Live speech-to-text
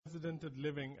unprecedented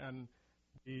living, and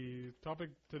the topic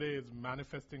today is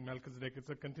manifesting Melchizedek. It's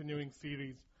a continuing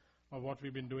series of what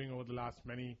we've been doing over the last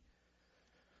many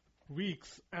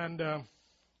weeks. And the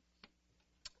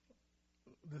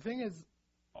thing is,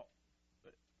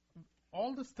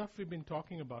 all the stuff we've been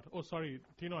talking about. Oh, sorry,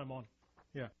 Tino, I'm on.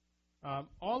 Yeah.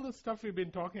 All the stuff we've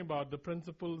been talking about, the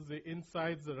principles, the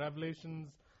insights, the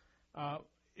revelations,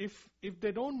 if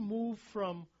they don't move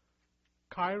from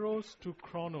kairos to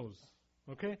chronos,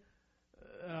 okay?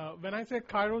 When I say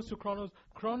kairos to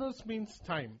chronos means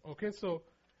time, okay? So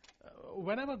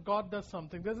whenever God does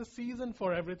something, there's a season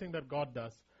for everything that God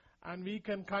does. And we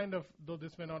can kind of, though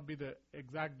this may not be the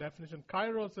exact definition,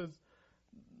 kairos is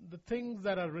the things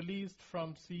that are released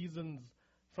from seasons,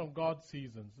 from God's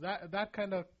seasons. That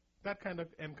kind of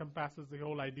encompasses the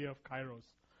whole idea of kairos.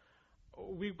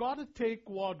 We've got to take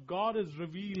what God is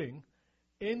revealing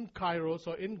in kairos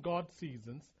or in God's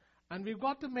seasons, and we've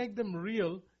got to make them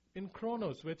real in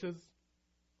chronos, which is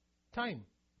time,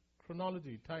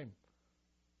 chronology, time.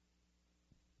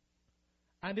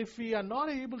 And if we are not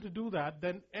able to do that,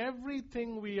 then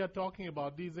everything we are talking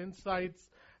about, these insights,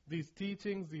 these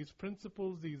teachings, these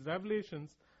principles, these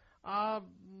revelations, are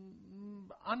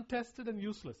untested and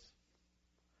useless.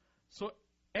 So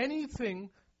anything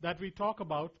that we talk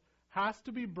about has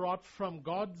to be brought from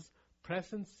God's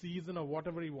present season or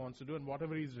whatever He wants to do and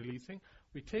whatever He's releasing.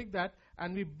 We take that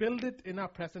and we build it in our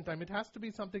present time. It has to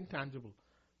be something tangible.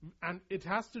 And it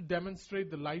has to demonstrate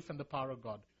the life and the power of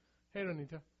God. Hey,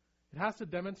 Ranita. It has to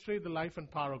demonstrate the life and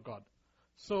power of God.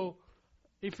 So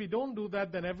if we don't do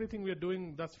that, then everything we are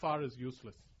doing thus far is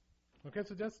useless. Okay,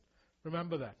 so just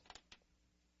remember that.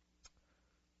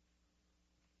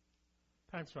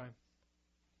 Thanks, Ryan.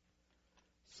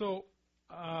 So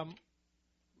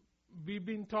we've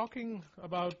been talking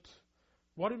about,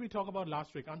 what did we talk about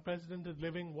last week? Unprecedented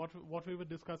living, what we were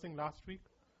discussing last week?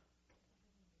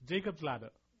 Jacob's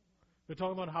ladder. We're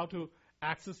talking about how to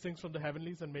access things from the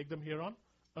heavenlies and make them here on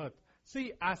earth.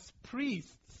 See, as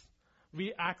priests,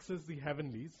 we access the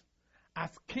heavenlies. As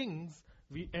kings,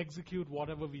 we execute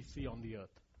whatever we see on the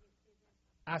earth.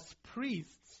 As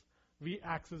priests, we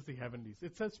access the heavenlies.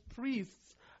 It says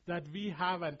priests that we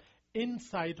have an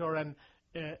insight or an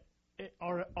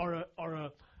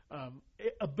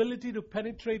ability to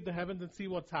penetrate the heavens and see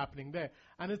what's happening there.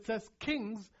 And it says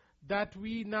kings that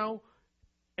we now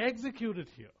execute it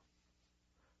here.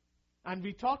 And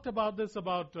we talked about this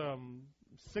about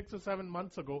 6 or 7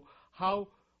 months ago, how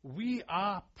we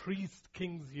are priest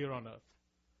kings here on earth.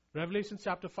 Revelation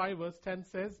chapter 5 verse 10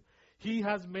 says, He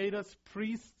has made us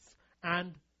priests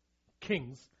and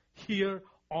kings here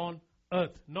on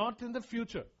earth. Not in the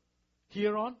future.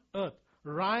 Here on earth.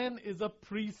 Ryan is a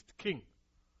priest king.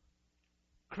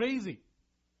 Crazy.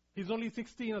 He's only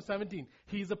 16 or 17.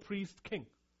 He's a priest king.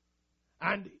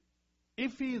 And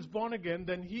if he is born again,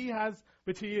 then he has,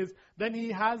 which he is, then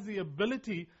he has the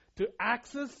ability to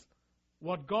access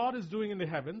what God is doing in the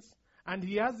heavens. And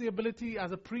he has the ability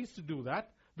as a priest to do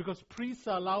that, because priests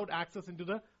are allowed access into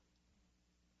the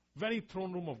very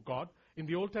throne room of God. In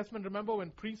the Old Testament, remember,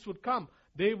 when priests would come,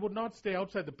 they would not stay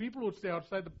outside. The people would stay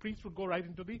outside. The priests would go right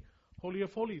into the Holy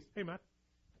of Holies. Hey, Matt,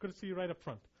 good to see you right up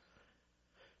front.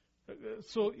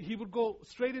 So he would go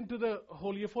straight into the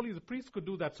Holy of Holies. The priest could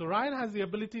do that. So Ryan has the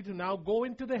ability to now go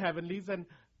into the heavenlies, and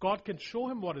God can show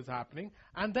him what is happening.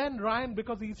 And then Ryan,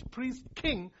 because he's priest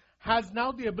king, has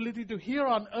now the ability to, here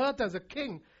on earth as a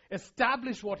king,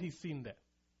 establish what he's seen there.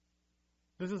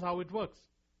 This is how it works.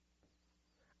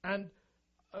 And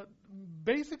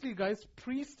basically, guys,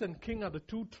 priest and king are the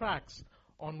two tracks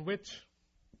on which,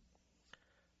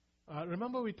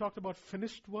 remember we talked about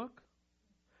finished work?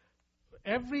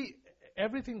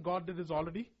 Everything God did is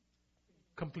already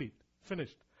complete,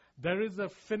 finished. There is a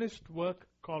finished work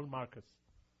called Marcus.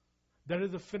 There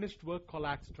is a finished work called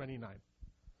Acts 29.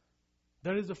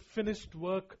 There is a finished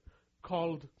work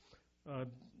called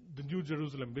the New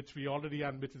Jerusalem, which we already are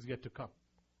and which is yet to come.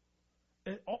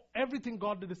 Everything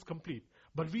God did is complete.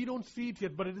 But we don't see it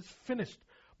yet, but it is finished.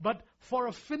 But for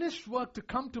a finished work to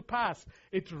come to pass,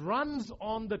 it runs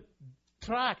on the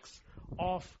tracks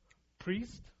of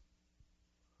priest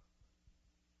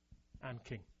and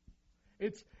king.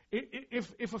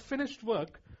 If a finished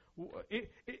work,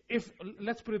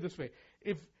 let's put it this way,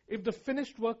 if the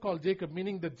finished work called Jacob,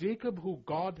 meaning the Jacob who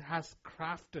God has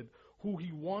crafted, who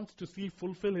He wants to see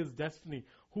fulfill his destiny,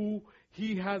 who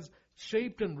He has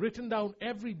shaped and written down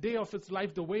every day of his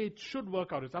life the way it should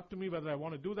work out. It's up to me whether I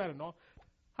want to do that or not.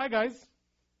 Hi guys,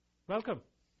 welcome.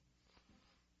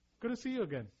 Good to see you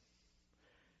again.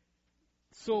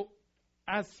 So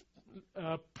as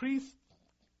priest,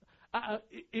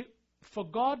 for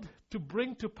God to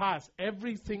bring to pass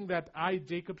everything that I,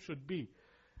 Jacob, should be,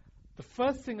 the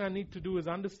first thing I need to do is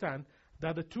understand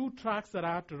that the two tracks that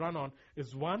I have to run on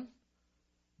is one,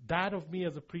 that of me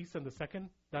as a priest, and the second,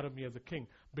 that of me as a king.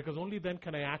 Because only then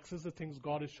can I access the things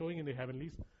God is showing in the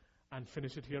heavenlies and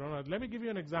finish it here on earth. Let me give you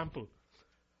an example.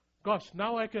 Gosh,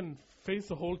 now I can face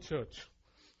the whole church.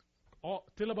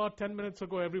 Till about 10 minutes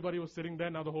ago, everybody was sitting there.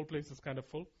 Now the whole place is kind of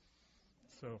full.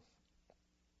 So,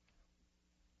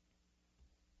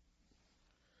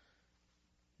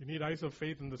 you need eyes of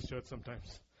faith in this church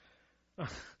sometimes.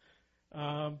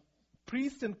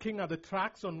 Priest and king are the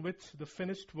tracks on which the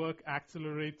finished work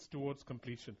accelerates towards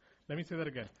completion. Let me say that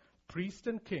again. Priest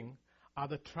and king are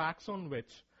the tracks on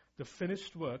which the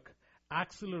finished work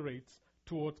accelerates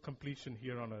towards completion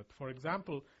here on earth. For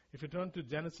example, if you turn to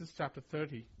Genesis chapter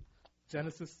 30,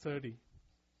 Genesis 30.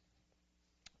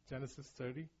 Genesis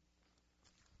 30.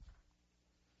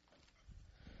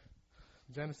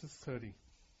 Genesis 30.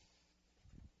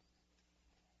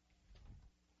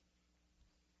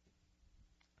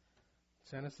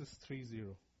 Genesis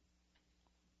 3:0.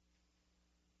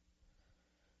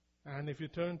 And if you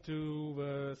turn to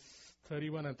verse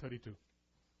 31 and 32.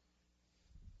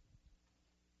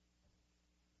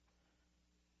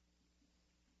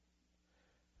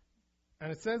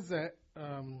 And it says that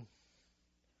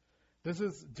this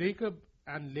is Jacob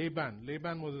and Laban.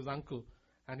 Laban was his uncle.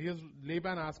 And here's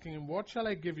Laban asking him, what shall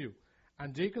I give you?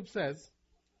 And Jacob says,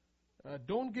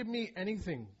 don't give me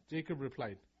anything, Jacob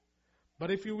replied. But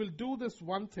if you will do this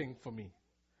one thing for me,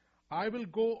 I will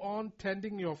go on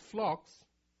tending your flocks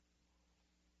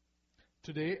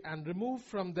today and remove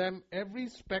from them every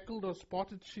speckled or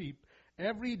spotted sheep,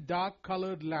 every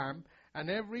dark-colored lamb,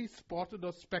 and every spotted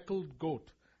or speckled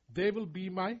goat. They will be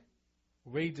my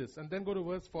wages. And then go to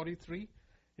verse 43.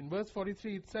 In verse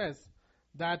 43 it says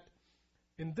that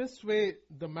in this way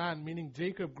the man, meaning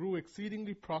Jacob, grew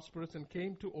exceedingly prosperous and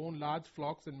came to own large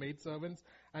flocks and maidservants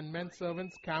and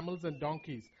menservants, camels and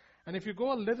donkeys. And if you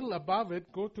go a little above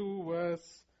it, go to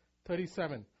verse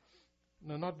 37.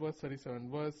 No, not verse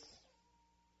 37.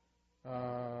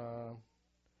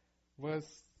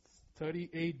 Verse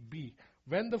 38b.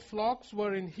 When the flocks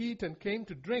were in heat and came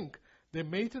to drink, they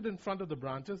mated in front of the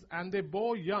branches, and they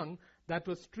bore young that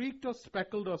were streaked or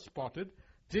speckled or spotted.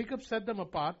 Jacob set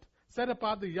apart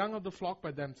the young of the flock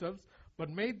by themselves, but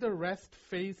made the rest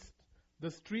face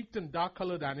the streaked and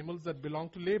dark-colored animals that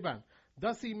belonged to Laban.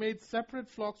 Thus he made separate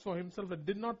flocks for himself and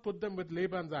did not put them with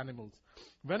Laban's animals.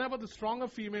 Whenever the stronger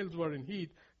females were in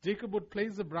heat, Jacob would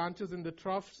place the branches in the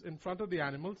troughs in front of the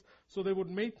animals, so they would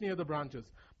mate near the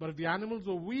branches. But if the animals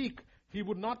were weak, he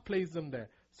would not place them there.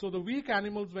 So the weak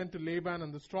animals went to Laban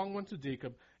and the strong ones to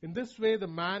Jacob. In this way the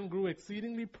man grew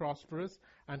exceedingly prosperous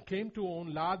and came to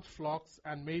own large flocks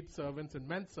and maidservants and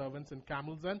menservants and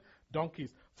camels and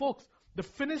donkeys. Folks, the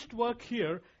finished work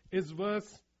here is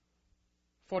verse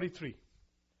 43.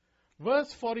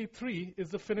 Verse 43 is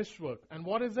the finished work. And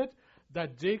what is it?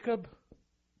 That Jacob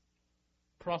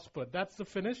prospered. That's the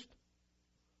finished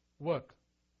work.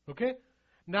 Okay?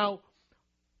 Now,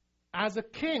 as a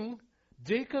king,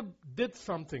 Jacob did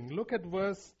something. Look at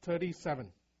verse 37.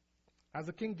 As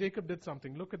a king, Jacob did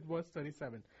something. Look at verse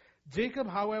 37. Jacob,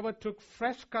 however, took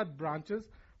fresh-cut branches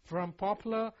from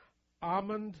poplar,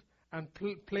 almond, and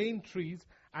plane trees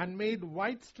and made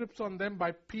white strips on them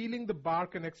by peeling the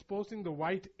bark and exposing the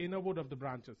white inner wood of the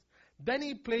branches. Then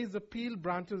he placed the peeled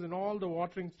branches in all the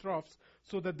watering troughs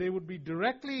so that they would be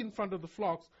directly in front of the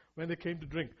flocks when they came to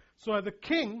drink. So as a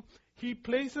king, he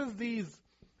places these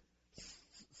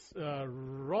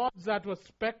rods that were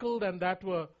speckled and that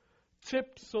were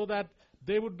chipped so that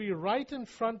they would be right in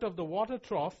front of the water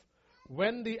trough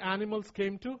when the animals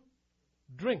came to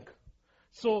drink.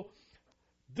 So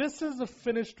this is the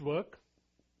finished work.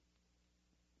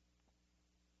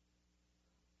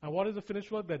 And what is the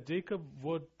finished work? That Jacob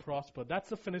would prosper. That's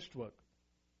the finished work.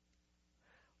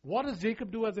 What does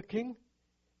Jacob do as a king?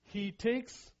 He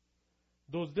takes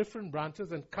those different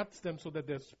branches and cuts them so that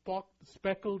they're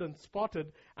speckled and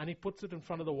spotted, and he puts it in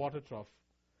front of the water trough.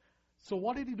 So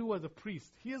what did he do as a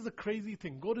priest? Here's the crazy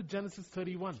thing. Go to Genesis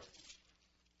 31.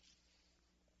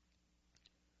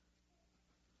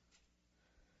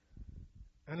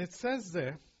 And it says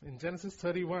there, in Genesis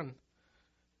 31,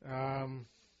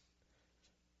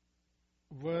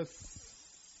 verse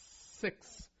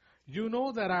 6, you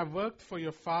know that I worked for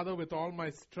your father with all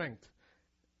my strength.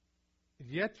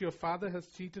 Yet your father has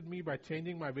cheated me by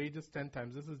changing my wages 10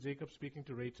 times. This is Jacob speaking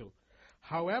to Rachel.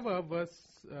 However, verse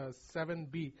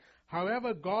 7b,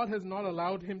 however, God has not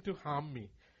allowed him to harm me.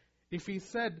 If he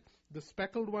said, the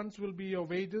speckled ones will be your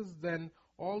wages, then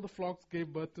all the flocks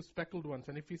gave birth to speckled ones.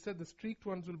 And if he said the streaked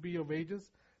ones will be your wages,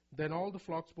 then all the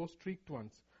flocks bore streaked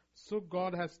ones. So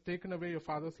God has taken away your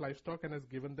father's livestock and has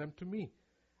given them to me.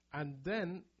 And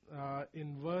then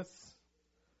in verse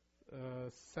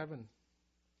 7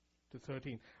 to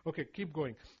 13. Okay, keep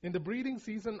going. In the breeding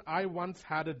season, I once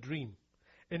had a dream,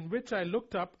 in which I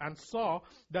looked up and saw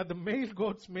that the male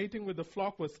goats mating with the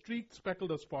flock were streaked,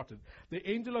 speckled, or spotted. The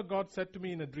angel of God said to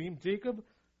me in a dream, Jacob.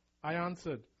 I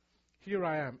answered, here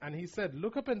I am. And he said,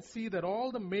 look up and see that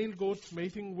all the male goats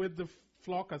mating with the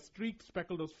flock are streaked,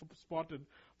 speckled, or spotted.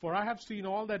 For I have seen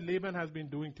all that Laban has been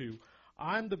doing to you.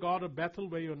 I am the God of Bethel,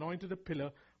 where you anointed a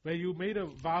pillar, where you made a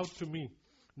vow to me.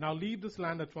 Now leave this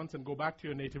land at once and go back to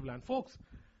your native land. Folks,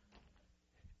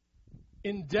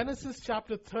 in Genesis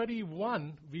chapter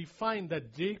 31, we find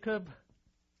that Jacob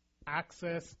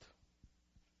accessed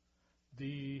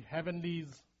the heavenlies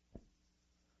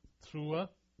through a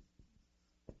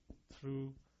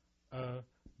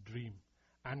dream.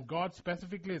 And God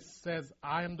specifically says,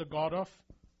 I am the God of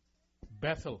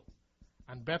Bethel.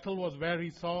 And Bethel was where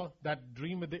he saw that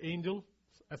dream with the angel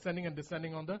ascending and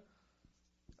descending on the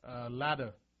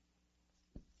ladder.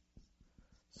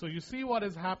 So you see what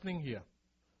is happening here.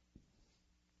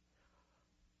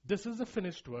 This is a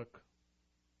finished work.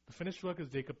 The finished work is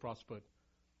Jacob prospered.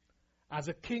 As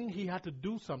a king, he had to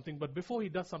do something, but before he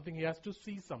does something, he has to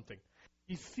see something.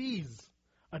 He sees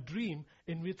a dream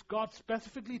in which God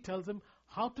specifically tells him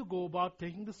how to go about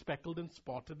taking the speckled and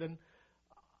spotted, and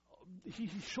he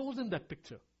shows him that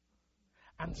picture.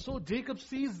 And so Jacob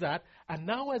sees that, and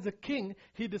now as a king,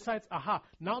 he decides,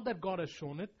 now that God has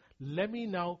shown it, let me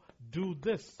now do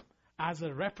this as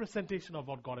a representation of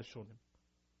what God has shown him.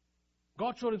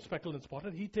 God showed him speckled and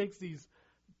spotted. He takes these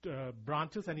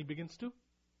branches and he begins to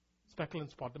speckle and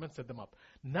spot them and set them up.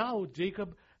 Now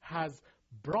Jacob has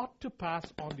brought to pass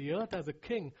on the earth as a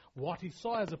king what he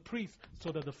saw as a priest,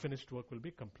 so that the finished work will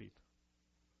be complete.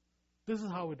 This is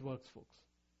how it works, folks.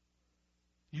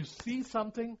 You see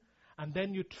something, and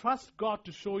then you trust God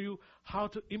to show you how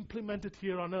to implement it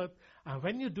here on earth. And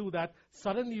when you do that,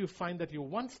 suddenly you find that you're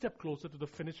one step closer to the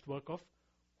finished work of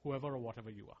whoever or whatever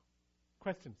you are.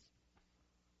 Questions?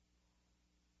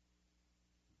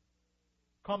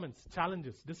 Comments,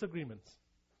 challenges, disagreements?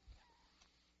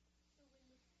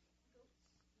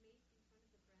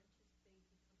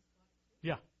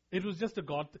 Yeah, it was just a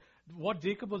God. What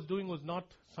Jacob was doing was not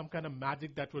some kind of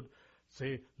magic that would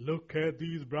say, look at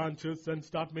these branches and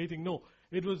start mating. No,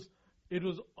 it was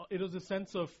a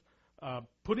sense of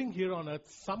putting here on earth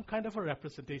some kind of a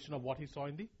representation of what he saw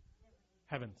in the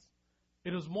heavens.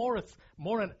 It was more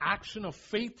an action of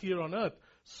faith here on earth,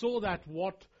 so that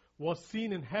what was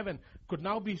seen in heaven could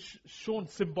now be shown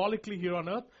symbolically here on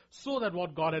earth, so that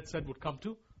what God had said would come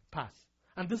to pass.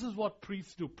 And this is what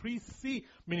priests do. Priests see,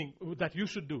 meaning that you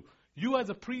should do. You as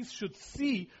a priest should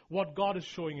see what God is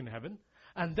showing in heaven,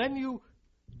 and then you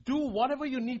do whatever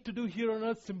you need to do here on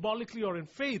earth, symbolically or in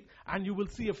faith, and you will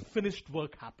see a finished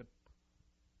work happen.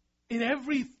 In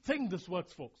everything this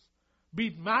works, folks. Be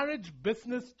it marriage,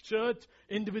 business, church,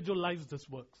 individual lives, this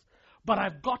works. But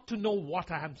I've got to know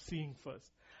what I am seeing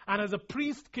first. And as a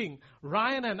priest king,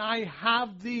 Ryan and I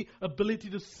have the ability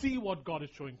to see what God is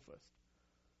showing first.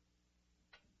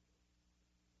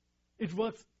 It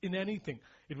works in anything.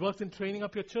 It works in training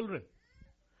up your children.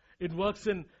 It works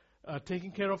in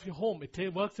taking care of your home. It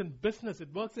works in business.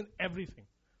 It works in everything.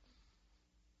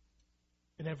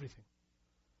 In everything.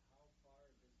 How far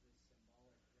does this symbolic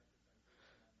representation on earth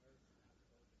have to go before it becomes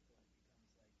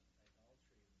like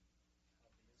idolatry? How the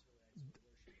Israelites were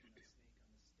worshiping the snake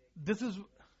on the stick. This is,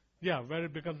 where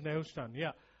it becomes Nehushtan.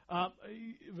 Yeah.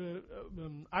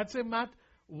 I'd say, Matt,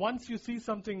 once you see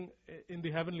something in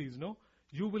the heavenlies,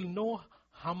 you will know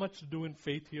how much to do in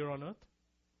faith here on earth.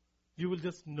 You will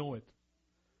just know it.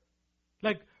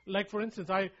 Like for instance,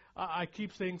 I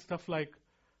keep saying stuff like,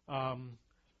 one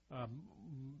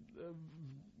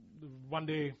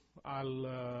day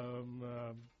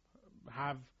I'll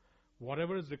have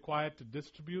whatever is required to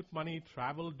distribute money,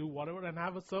 travel, do whatever, and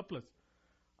have a surplus.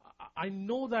 I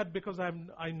know that because I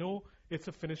know it's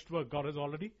a finished work. God has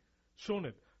already shown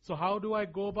it. So how do I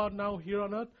go about now here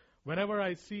on earth? Whenever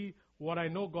I see what I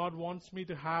know God wants me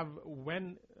to have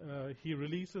when He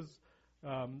releases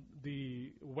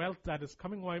the wealth that is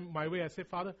coming my way, I say,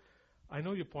 Father, I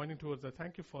know you're pointing towards that.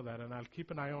 Thank you for that, and I'll keep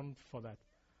an eye on for that.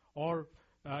 Or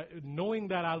knowing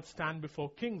that I'll stand before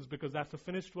kings, because that's the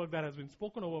finished work that has been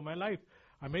spoken over my life.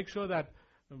 I make sure that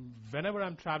whenever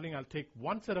I'm traveling, I'll take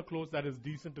one set of clothes that is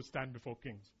decent to stand before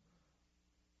kings.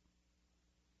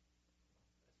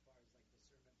 As far as like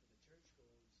discernment for the church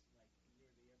goes, like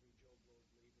nearly every Job Road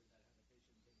believer that had a vision thinks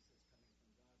it's coming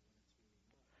from God when it's really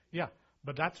not. Yeah,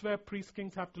 but that's where priest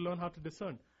kings have to learn how to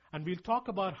discern. And we'll talk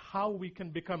about how we can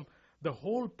become. The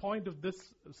whole point of this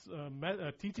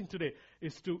teaching today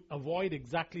is to avoid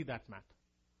exactly that, Matt.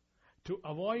 To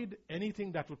avoid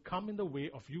anything that would come in the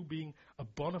way of you being a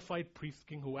bona fide priest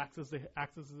king who accesses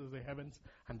the heavens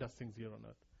and does things here on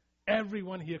earth.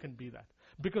 Everyone here can be that.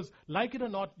 Because, like it or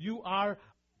not, you are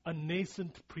a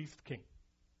nascent priest king.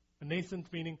 A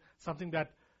nascent meaning something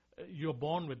that you're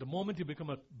born with. The moment you become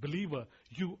a believer,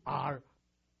 you are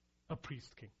a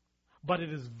priest king. But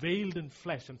it is veiled in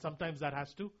flesh, and sometimes that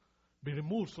has to be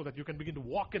removed so that you can begin to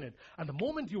walk in it. And the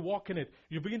moment you walk in it,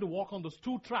 you begin to walk on those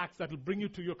two tracks that will bring you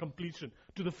to your completion,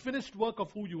 to the finished work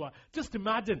of who you are. Just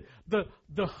imagine the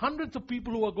hundreds of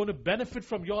people who are going to benefit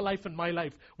from your life and my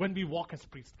life when we walk as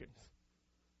priest kings.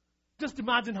 Just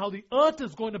imagine how the earth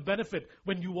is going to benefit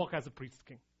when you walk as a priest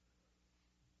king.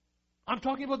 I'm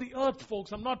talking about the earth,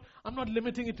 folks. I'm not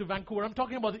limiting it to Vancouver. I'm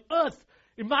talking about the earth.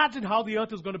 Imagine how the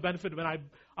earth is going to benefit when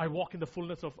I walk in the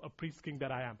fullness of a priest king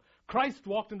that I am. Christ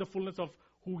walked in the fullness of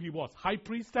who he was, high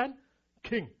priest and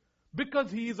king.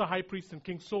 Because he is a high priest and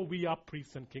king, so we are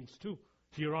priests and kings too,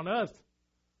 here on earth.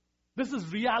 This is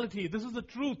reality. This is the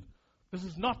truth. This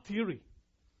is not theory.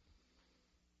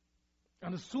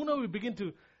 And the sooner we begin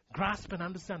to grasp and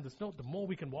understand this, the more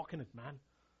we can walk in it, man.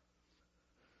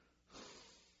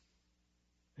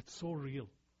 It's so real.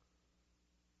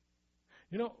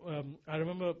 I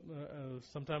remember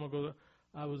some time ago,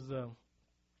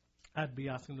 I'd be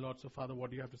asking the Lord, so Father,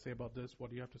 what do you have to say about this? What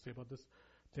do you have to say about this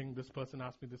thing? This person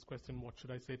asked me this question. What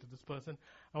should I say to this person?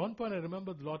 At one point, I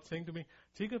remember the Lord saying to me,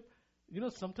 Jacob,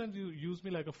 sometimes you use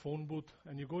me like a phone booth,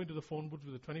 and you go into the phone booth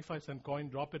with a 25-cent coin,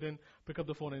 drop it in, pick up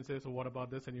the phone and say, so what about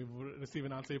this? And you receive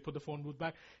an answer, you put the phone booth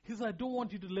back. He says, I don't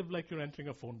want you to live like you're entering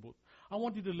a phone booth. I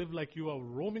want you to live like you are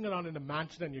roaming around in a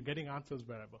mansion and you're getting answers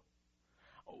wherever.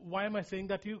 Why am I saying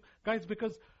that to you? Guys,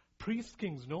 because priest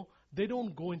kings, they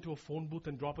don't go into a phone booth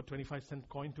and drop a 25-cent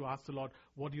coin to ask the Lord,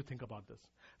 what do you think about this?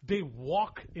 They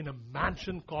walk in a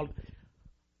mansion called,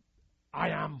 I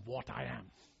am what I am.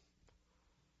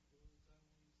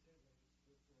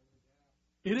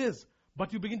 It is.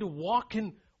 But you begin to walk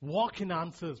in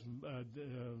answers,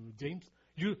 James.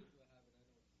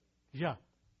 Yeah.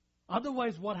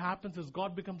 Otherwise, what happens is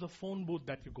God becomes a phone booth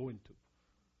that you go into.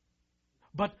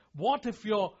 But what if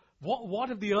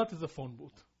the earth is a phone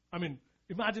booth? I mean,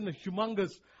 imagine a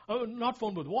humongous, not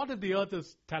phone booth. What if the earth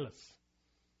is TELUS?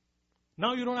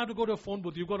 Now you don't have to go to a phone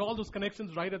booth. You've got all those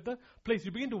connections right at the place.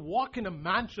 You begin to walk in a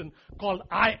mansion called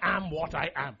I am what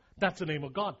I am. That's the name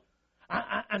of God.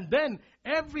 And then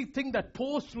everything that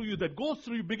pours through you, that goes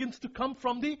through you, begins to come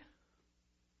from the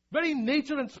very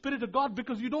nature and spirit of God,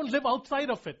 because you don't live outside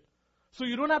of it. So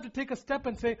you don't have to take a step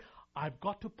and say, I've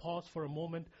got to pause for a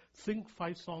moment, sing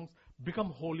 5 songs,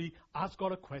 become holy, ask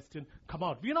God a question, come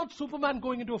out. We're not Superman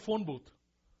going into a phone booth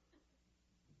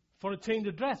for a change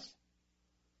of dress.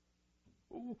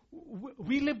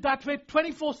 We live that way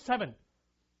 24/7.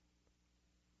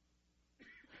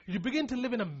 You begin to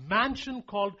live in a mansion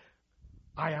called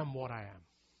I am what I am.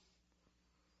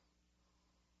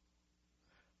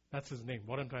 That's his name.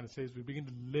 What I'm trying to say is we begin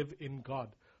to live in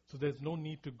God. So there's no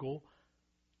need to go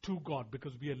to God,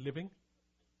 because we are living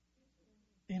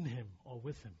in him or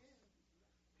with him.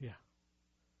 Yeah.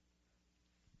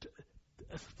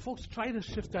 Folks, try to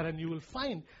shift that and you will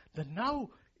find that now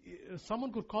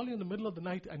someone could call you in the middle of the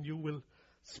night and you will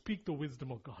speak the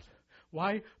wisdom of God.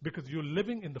 Why? Because you're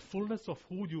living in the fullness of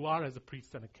who you are as a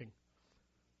priest and a king.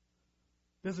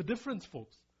 There's a difference,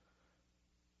 folks.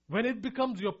 When it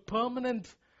becomes your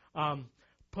permanent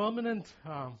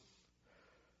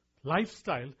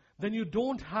lifestyle, then you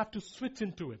don't have to switch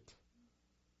into it.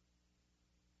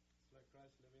 It's like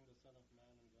Christ living the Son of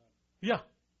Man and God. Yeah.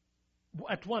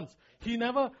 At once.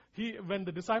 When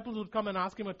the disciples would come and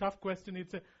ask him a tough question,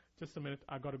 he'd say, just a minute,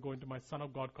 I got to go into my Son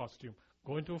of God costume.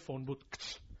 Go into a phone booth,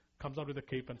 comes out with a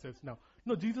cape and says, no.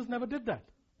 No, Jesus never did that.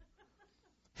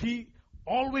 He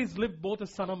always lived both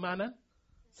as Son of Man and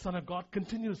Son of God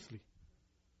continuously.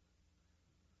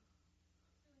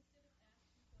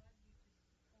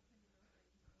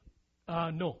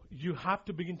 No, you have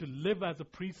to begin to live as a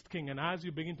priest king. And as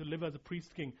you begin to live as a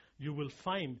priest king, you will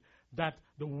find that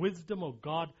the wisdom of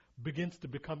God begins to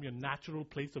become your natural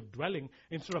place of dwelling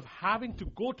instead of having to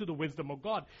go to the wisdom of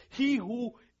God. He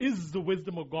who is the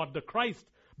wisdom of God, the Christ,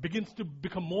 begins to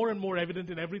become more and more evident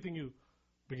in everything you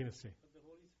begin to say. But the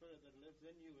Holy Spirit that lives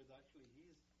in you is actually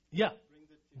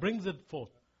brings it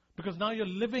forth. Because now you're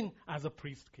living as a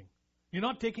priest king. You're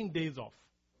not taking days off.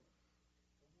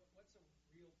 What's a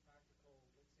real practical,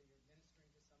 let's say you're ministering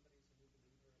to somebody who's a new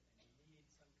believer and you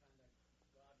need some kind of,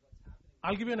 God, what's happening?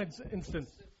 I'll give you an instance.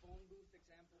 What's the phone booth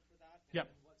example Yeah. And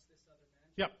what's this other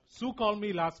man? Yeah. Sue called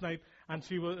me last night, and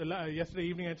she was yesterday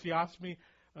evening, and she asked me.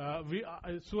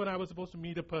 Sue and I were supposed to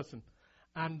meet a person,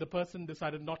 and the person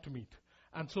decided not to meet.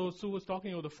 And so Sue was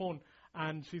talking over the phone,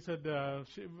 and she said,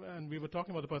 and we were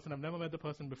talking about the person. I've never met the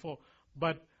person before,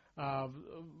 but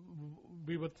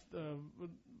we were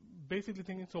basically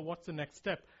thinking, so what's the next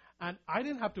step? And I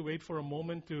didn't have to wait for a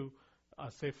moment to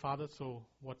say, Father, so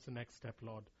what's the next step,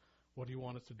 Lord? What do you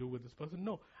want us to do with this person?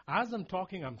 No. As I'm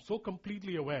talking, I'm so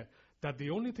completely aware that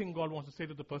the only thing God wants to say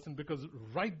to the person, because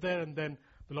right there and then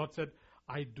the Lord said,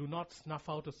 I do not snuff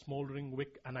out a smoldering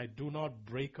wick, and I do not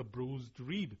break a bruised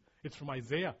reed. It's from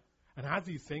Isaiah. And as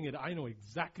he's saying it, I know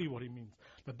exactly what he means.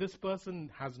 That this person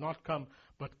has not come,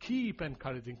 but keep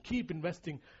encouraging, keep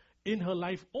investing in her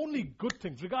life only good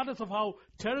things, regardless of how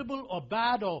terrible or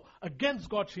bad or against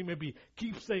God she may be.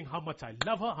 Keep saying how much I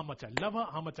love her, how much I love her,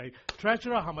 how much I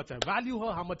treasure her, how much I value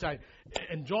her, how much I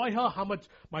enjoy her, how much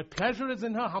my pleasure is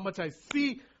in her, how much I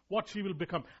see what she will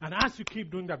become. And as you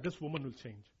keep doing that, this woman will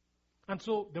change. And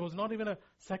so there was not even a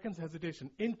second's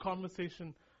hesitation. In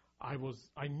conversation, I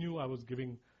knew I was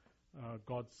giving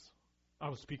I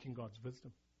was speaking God's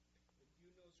wisdom. But you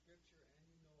know Scripture and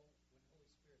you know when Holy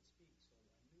Spirit speaks.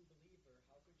 So a new believer,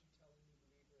 how could you tell a new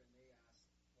believer and they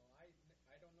ask, well,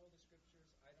 I don't know the Scriptures,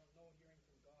 I don't know hearing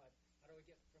from God. How do I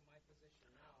get from my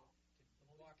position now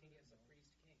to walking as a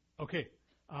priest king? Okay.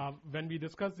 When we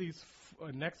discuss these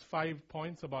next 5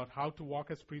 points about how to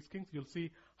walk as priest kings, you'll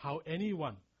see how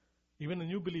anyone, even a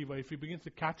new believer, if he begins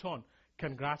to catch on,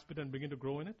 can grasp it and begin to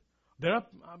grow in it. There are,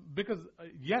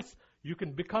 yes, you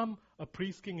can become a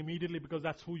priest king immediately because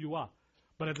that's who you are.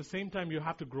 But at the same time, you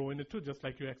have to grow in it too, just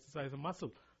like you exercise a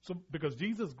muscle. So, because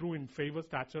Jesus grew in favor,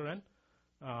 stature,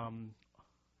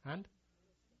 and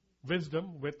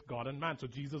wisdom with God and man. So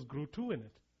Jesus grew too in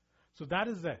it. So that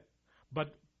is there.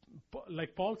 But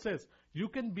like Paul says, you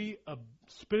can be a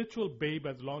spiritual babe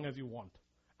as long as you want.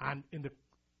 And in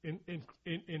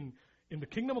the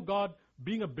kingdom of God,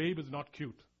 being a babe is not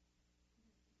cute.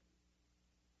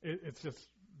 It's just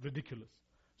ridiculous.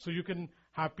 So you can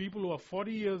have people who are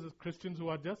 40 years as Christians who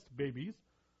are just babies,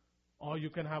 or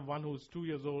you can have one who's 2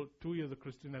 years old, 2 years a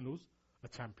Christian, and who's a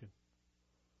champion.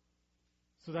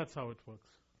 So that's how it works.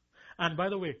 And by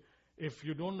the way, if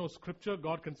you don't know Scripture,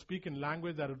 God can speak in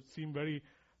language that would seem very,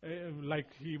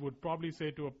 like he would probably say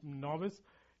to a novice,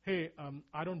 hey,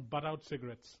 I don't butt out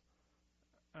cigarettes.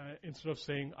 Instead of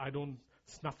saying, I don't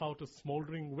snuff out a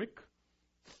smoldering wick,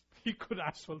 he could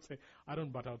as well say, I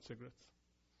don't butt out cigarettes.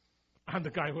 And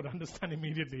the guy would understand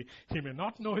immediately. He may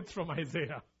not know it's from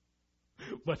Isaiah,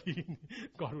 but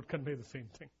God would convey the same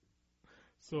thing.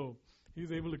 So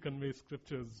he's able to convey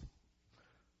scriptures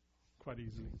quite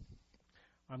easily.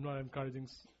 I'm not encouraging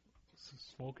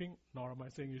smoking, nor am I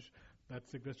saying that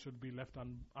cigarettes should be left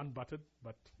unbutted,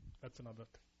 but that's another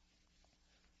thing.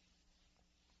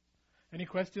 Any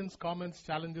questions, comments,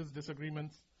 challenges,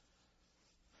 disagreements?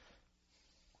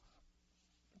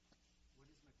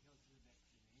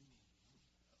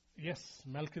 Yes,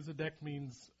 Melchizedek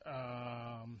means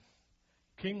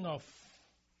king of...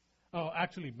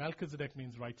 actually, Melchizedek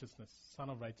means righteousness,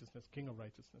 son of righteousness, king of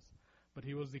righteousness. But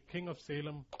he was the king of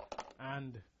Salem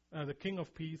and the king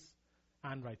of peace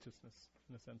and righteousness,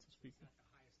 in a sense of speaking.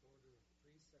 Is that the highest order of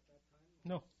priests at that time?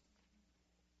 No.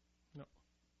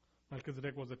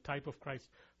 Melchizedek was a type of Christ.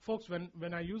 Folks,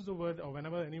 when I use the word, or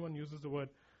whenever anyone uses the word,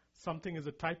 something is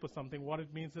a type of something, what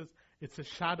it means is it's a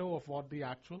shadow of what the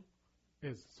actual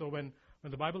is. So when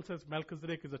the Bible says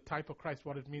Melchizedek is a type of Christ,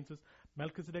 what it means is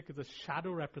Melchizedek is a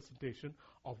shadow representation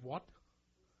of what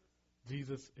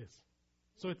Jesus is.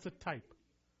 So it's a type.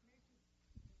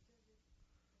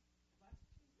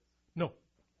 No,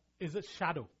 is a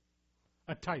shadow,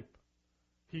 a type.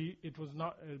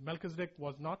 Melchizedek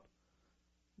was not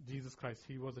Jesus Christ.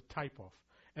 He was a type of.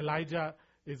 Elijah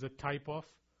is a type of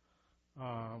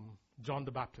John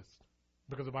the Baptist.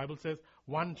 Because the Bible says,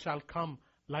 one shall come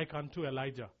like unto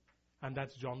Elijah. And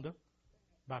that's John the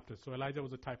Baptist. So Elijah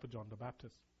was a type of John the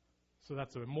Baptist. So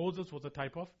that's the way. Moses was a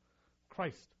type of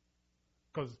Christ.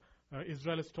 Because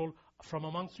Israel is told, from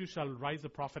amongst you shall rise a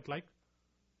prophet like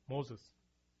Moses.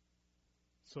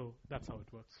 So that's how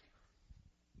it works.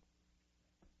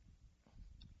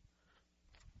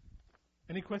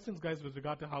 Any questions, guys, with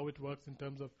regard to how it works in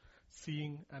terms of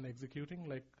seeing and executing,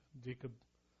 like Jacob?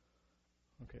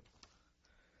 Okay.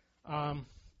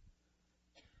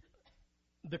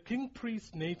 The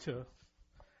king-priest nature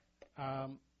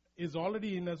is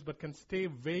already in us, but can stay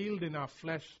veiled in our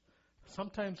flesh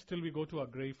sometimes till we go to our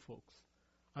grave, folks.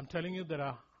 I'm telling you, there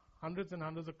are hundreds and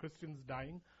hundreds of Christians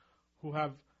dying who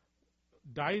have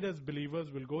died as believers,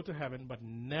 will go to heaven, but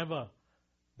never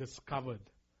discovered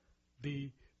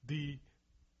the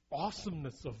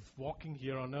awesomeness of walking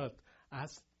here on earth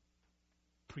as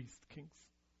priest kings.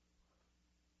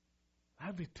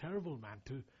 That'd be terrible, man,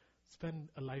 to spend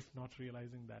a life not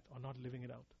realizing that or not living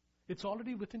it out. It's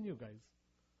already within you guys.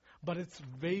 But it's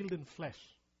veiled in flesh.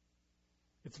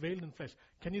 It's veiled in flesh.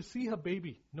 Can you see her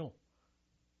baby? No.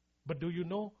 But do you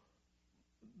know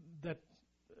that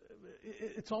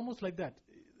it's almost like that?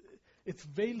 It's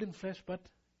veiled in flesh, but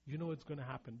you know it's going to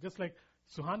happen. Just like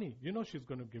Suhani, you know she's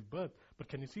going to give birth. But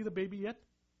can you see the baby yet?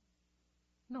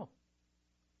 No.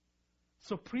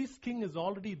 So priest king is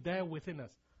already there within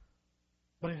us.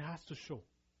 But it has to show.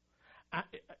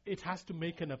 It has to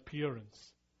make an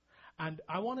appearance. And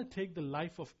I want to take the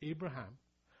life of Abraham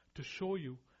to show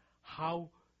you how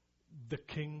the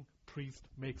king priest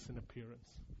makes an appearance.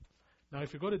 Now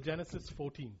if you go to Genesis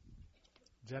 14.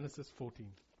 Genesis 14.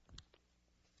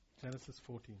 Genesis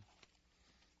 14.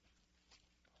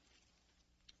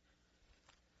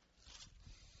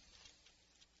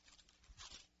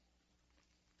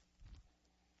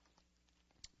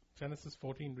 Genesis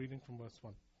 14, reading from verse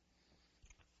 1.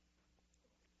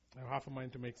 I have half a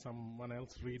mind to make someone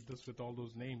else read this with all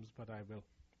those names, but I will.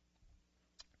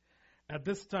 At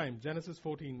this time, Genesis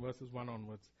 14, verses 1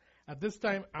 onwards. At this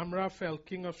time, Amraphel,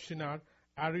 king of Shinar,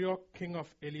 Arioch, king of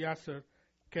Eliezer,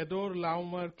 Kedor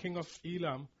Laomer, king of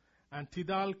Elam, and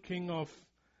Tidal, king of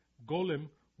Golim,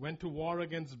 went to war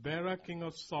against Bera, king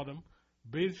of Sodom,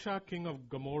 Birsha, king of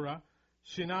Gomorrah,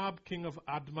 Shinab, king of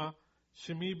Admah,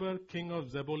 Shemeber, king of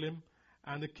Zebolim,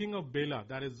 and the king of Bela,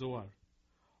 that is Zoar.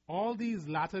 All these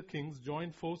latter kings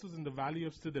joined forces in the valley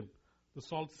of Siddim, the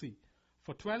Salt Sea.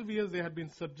 For 12 years they had been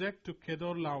subject to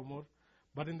Kedor Laomer,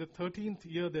 but in the 13th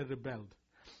year they rebelled.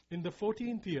 In the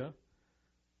 14th year,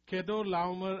 Kedor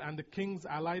Laomer and the kings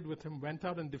allied with him went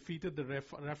out and defeated the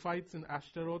Rephites in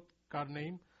Ashtaroth,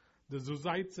 Karnaim, the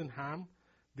Zuzites in Ham,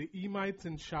 the Emites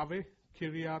in Shaveh,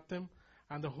 Kiriathim,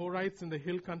 and the Horites in the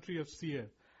hill country of Seir,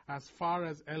 as far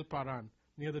as El Paran,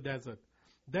 near the desert.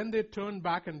 Then they turned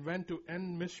back and went to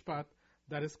En Mishpat,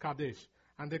 that is Kadesh,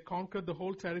 and they conquered the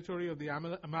whole territory of the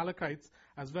Amalekites,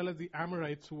 as well as the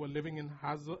Amorites who were living in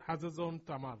Hazazon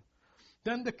Tamar.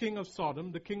 Then the king of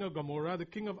Sodom, the king of Gomorrah, the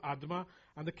king of Admah,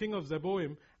 and the king of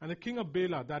Zeboim, and the king of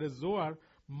Bela, that is Zoar,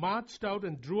 marched out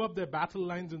and drew up their battle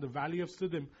lines in the valley of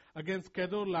Siddim against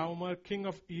Kedor Laomer, king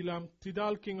of Elam,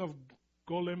 Tidal, king of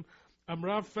Golim,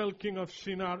 Amraphel, king of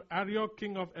Shinar, Arioch,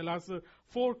 king of Eliezer,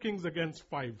 4 kings against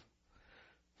 5.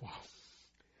 Wow.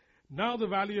 Now the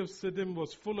valley of Siddim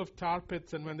was full of tar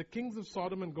pits, and when the kings of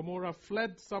Sodom and Gomorrah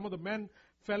fled, some of the men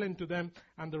fell into them,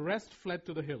 and the rest fled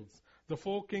to the hills. The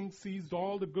 4 kings seized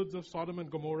all the goods of Sodom and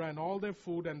Gomorrah and all their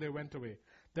food, and they went away.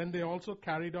 Then they also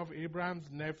carried off Abraham's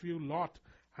nephew Lot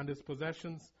and his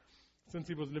possessions, since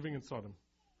he was living in Sodom.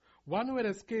 One who had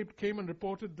escaped came and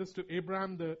reported this to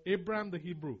Abraham the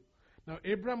Hebrew. Now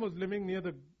Abraham was living near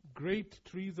the great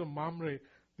trees of Mamre,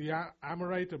 the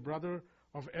Amorite, a brother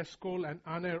of Eshcol and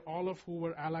Aner, all of who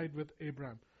were allied with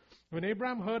Abraham. When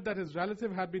Abraham heard that his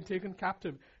relative had been taken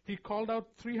captive, he called out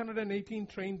 318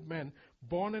 trained men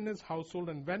born in his household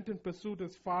and went in pursuit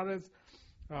as far as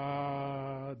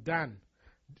Dan.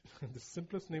 The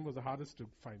simplest name was the hardest to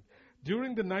find.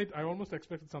 During the night, I almost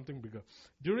expected something bigger.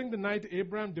 During the night,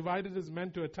 Abraham divided his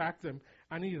men to attack them,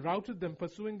 and he routed them,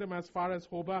 pursuing them as far as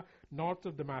Hobah, north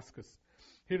of Damascus.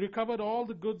 He recovered all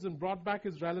the goods and brought back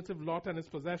his relative Lot and his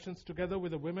possessions, together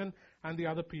with the women and the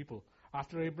other people.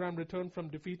 After Abraham returned from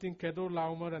defeating Kedor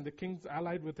Laomer and the kings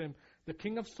allied with him, the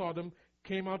king of Sodom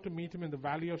came out to meet him in the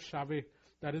valley of Shaveh,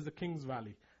 that is the king's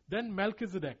valley. Then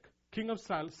Melchizedek, king of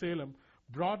Salem,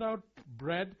 brought out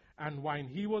bread and wine.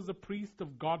 He was the priest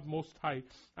of God Most High,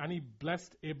 and he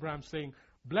blessed Abraham, saying,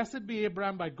 Blessed be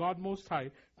Abraham by God Most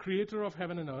High, creator of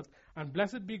heaven and earth, and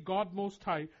blessed be God Most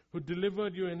High, who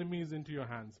delivered your enemies into your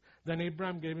hands. Then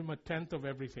Abraham gave him 1/10 of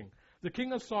everything. The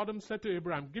king of Sodom said to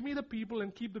Abraham, Give me the people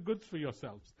and keep the goods for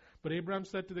yourselves. But Abraham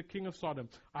said to the king of Sodom,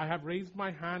 I have raised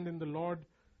my hand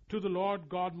to the Lord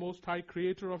God Most High,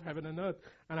 creator of heaven and earth,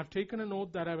 and have taken an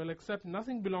oath that I will accept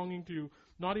nothing belonging to you,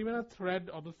 not even a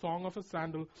thread or the thong of a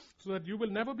sandal, so that you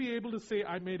will never be able to say,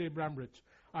 I made Abraham rich.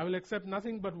 I will accept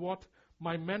nothing but what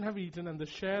my men have eaten, and the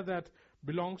share that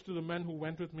belongs to the men who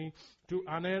went with me to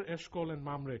Aner, Eshcol, and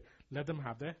Mamre. Let them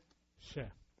have their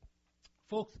share.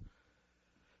 Folks,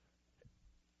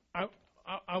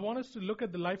 I want us to look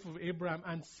at the life of Abraham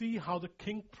and see how the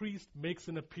king priest makes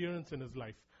an appearance in his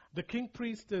life. The king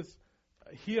priest is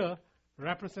here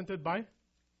represented by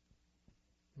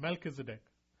Melchizedek.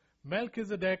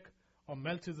 Melchizedek, I'm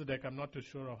not too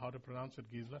sure of how to pronounce it,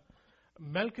 Gisela.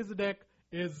 Melchizedek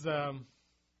is a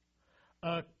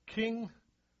king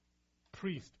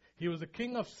priest. He was the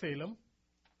king of Salem,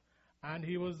 and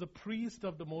he was the priest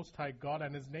of the Most High God,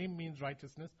 and his name means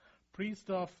righteousness, priest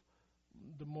of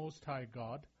the Most High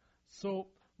God. So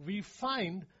we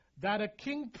find that a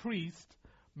king priest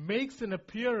makes an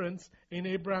appearance in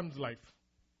Abraham's life.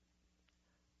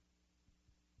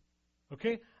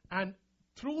 Okay? And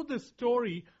through this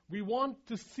story, we want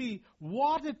to see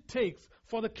what it takes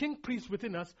for the king priest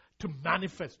within us to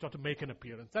manifest or to make an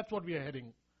appearance. That's what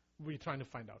we're trying to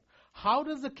find out. How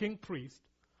does the king priest,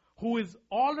 who is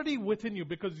already within you,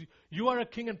 because you are a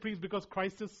king and priest because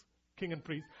Christ is king and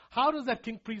priest, how does that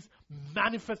king priest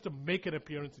manifest or make an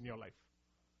appearance in your life?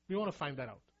 We want to find that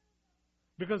out.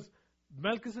 Because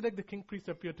Melchizedek, the king priest,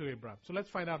 appeared to Abraham. So let's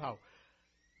find out how.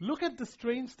 Look at the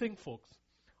strange thing, folks.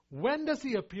 When does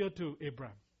he appear to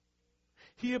Abraham?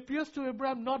 He appears to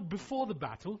Abraham not before the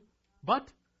battle, but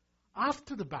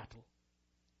after the battle.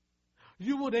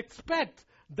 You would expect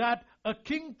that a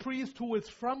king priest who is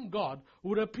from God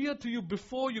would appear to you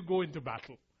before you go into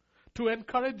battle, to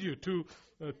encourage you, to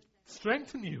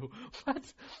strengthen you. But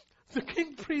the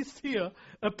king priest here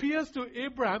appears to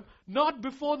Abraham not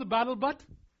before the battle, but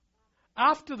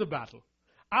after the battle.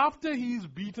 After he's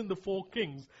beaten the 4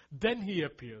 kings, then he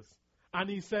appears. And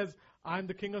he says, I'm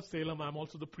the king of Salem, I'm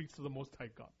also the priest of the Most High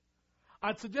God.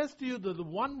 I'd suggest to you that the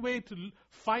one way to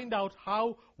find out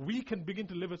how we can begin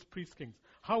to live as priest kings,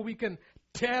 how we can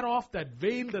tear off that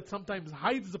veil that sometimes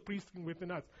hides the priest king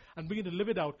within us and begin to live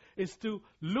it out, is to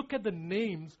look at the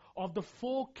names of the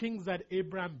 4 kings that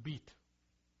Abraham beat.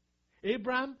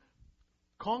 Abraham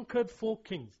conquered 4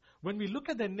 kings. When we look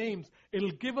at their names,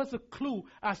 it'll give us a clue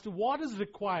as to what is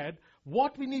required,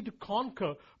 what we need to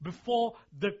conquer before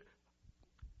the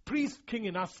priest king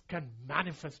in us can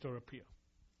manifest or appear.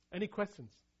 Any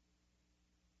questions?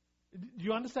 Do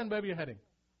you understand where we are heading?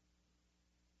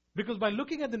 Because by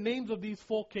looking at the names of these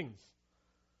 4 kings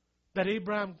that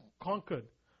Abraham conquered,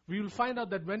 we will find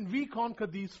out that when we conquer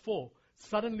these 4,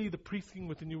 suddenly the priest king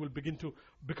within you will begin to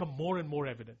become more and more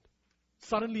evident.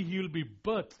 Suddenly he will be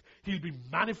birthed. He'll be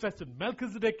manifested.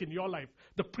 Melchizedek in your life,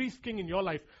 the priest king in your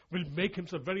life, will make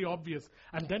himself very obvious.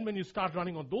 And then when you start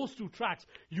running on those 2 tracks,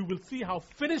 you will see how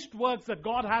finished works that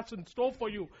God has in store for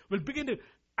you will begin to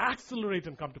accelerate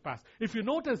and come to pass. If you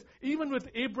notice, even with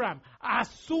Abraham, as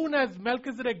soon as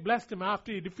Melchizedek blessed him,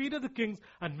 after he defeated the kings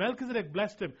and Melchizedek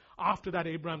blessed him, after that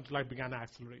Abraham's life began to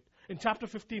accelerate. In chapter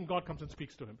 15, God comes and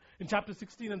speaks to him. In chapter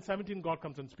 16 and 17, God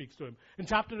comes and speaks to him. In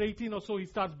chapter 18 or so, he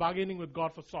starts bargaining with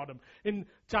God for Sodom. In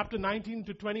chapter 19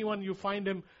 to 21, you find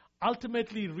him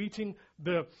ultimately reaching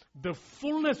the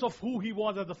fullness of who he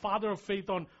was as the father of faith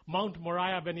on Mount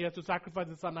Moriah when he has to sacrifice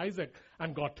his son Isaac,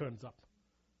 and God turns up.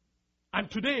 And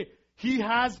today, he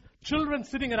has children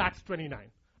sitting at Acts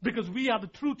 29, because we are the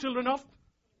true children of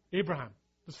Abraham,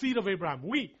 the seed of Abraham.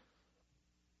 We.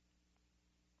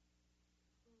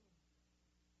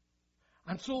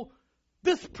 And so,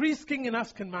 this priest king in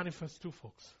us can manifest too,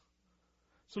 folks.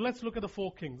 So let's look at the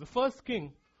 4 kings. The first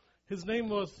king, his name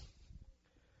was,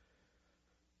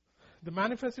 the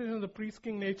manifestation of the priest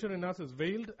king nature in us is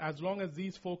veiled as long as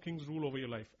these 4 kings rule over your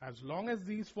life. As long as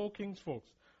these 4 kings, folks,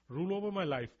 rule over my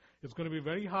life, it's going to be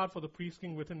very hard for the priest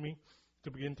king within me to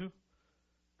begin to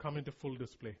come into full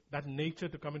display. That nature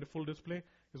to come into full display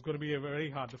is going to be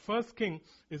very hard. The first king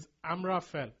is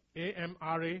Amraphel.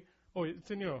 A-M-R-A. Oh,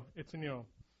 it's on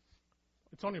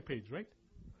your page, right?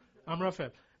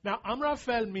 Amraphel. Now,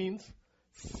 Amraphel means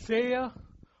sayer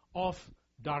of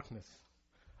darkness.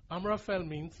 Amraphel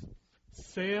means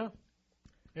sayer,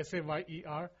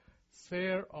 S-A-Y-E-R,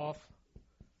 sayer of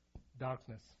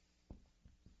darkness.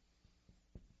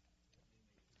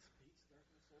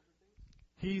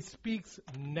 He speaks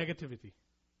negativity.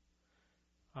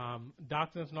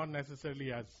 Darkness, not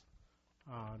necessarily as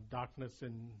darkness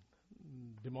in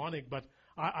demonic, but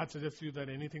I'd suggest to you that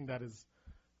anything that is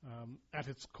at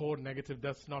its core negative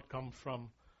does not come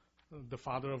from the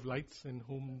Father of lights, in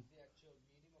whom, The actual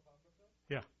meaning of Amraphel?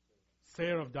 yeah,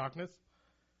 sayer of darkness.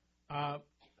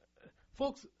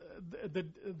 Folks,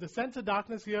 the sense of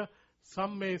darkness here,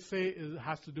 some may say it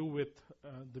has to do with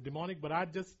the demonic, but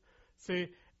I'd just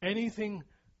say anything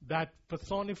that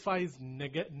personifies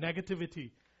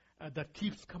negativity that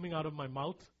keeps coming out of my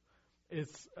mouth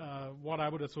is what I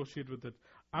would associate with it.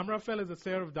 Amraphel is a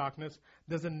sayer of darkness.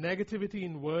 There's a negativity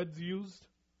in words used.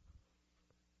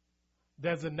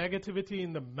 There's a negativity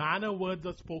in the manner words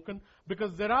are spoken,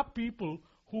 because there are people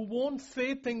who won't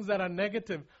say things that are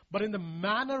negative, but in the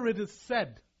manner it is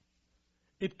said,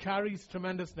 it carries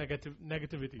tremendous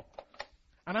negativity.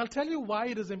 And I'll tell you why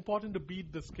it is important to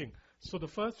beat this king. So the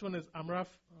first one is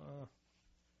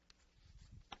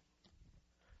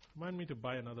remind me to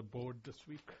buy another board this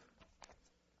week.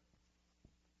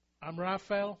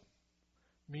 Amraphel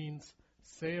means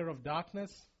sayer of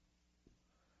darkness,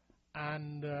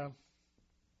 and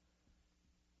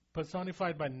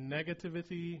personified by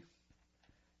negativity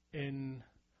in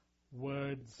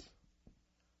words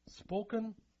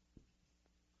spoken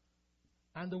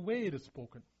and the way it is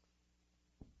spoken.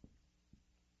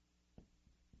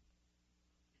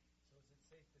 So is it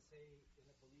safe to say in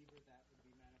a believer that would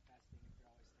be manifesting if you're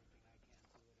always thinking, I can't do it,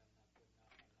 I'm not good enough, I'm not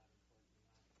important enough?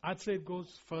 I'd say it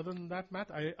goes further than that,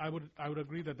 Matt. I would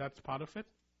agree that that's part of it,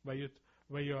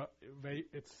 where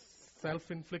it's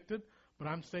self-inflicted. But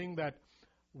I'm saying that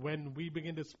when we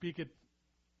begin to speak it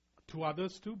to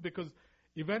others too, because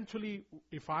eventually,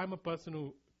 if I'm a person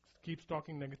who keeps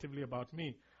talking negatively about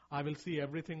me, I will see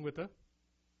everything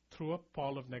through a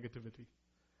pall of negativity,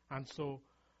 and so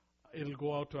it'll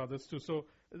go out to others too. So,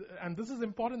 and this is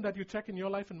important that you check in your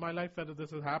life and my life whether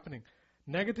this is happening.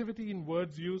 Negativity in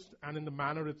words used and in the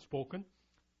manner it's spoken.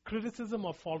 Criticism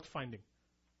or fault finding.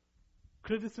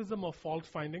 Criticism or fault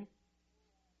finding.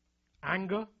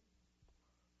 Anger.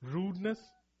 Rudeness.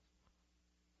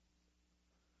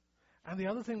 And the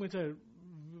other thing which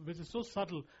is so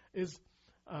subtle is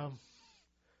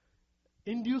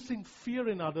inducing fear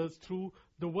in others through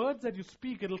the words that you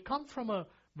speak. It'll come from a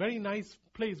very nice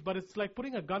place, but it's like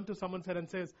putting a gun to someone's head and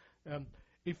says,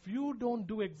 if you don't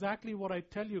do exactly what I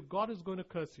tell you, God is going to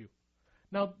curse you.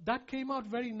 Now, that came out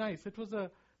very nice. It was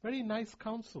a very nice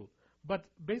counsel. But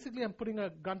basically, I'm putting a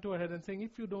gun to her head and saying,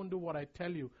 if you don't do what I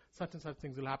tell you, such and such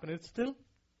things will happen. It's still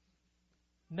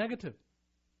negative.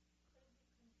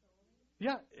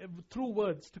 Yeah, through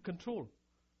words to control.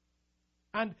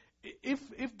 And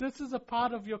if this is a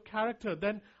part of your character,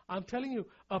 then I'm telling you,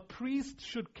 a priest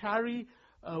should carry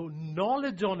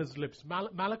knowledge on his lips.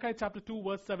 Malachi chapter 2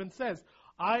 verse 7 says,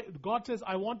 God says,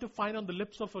 I want to find on the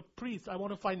lips of a priest, I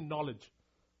want to find knowledge.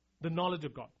 The knowledge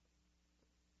of God.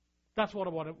 That's what I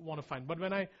want to find. But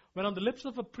when on the lips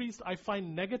of a priest I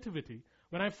find negativity,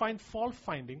 when I find fault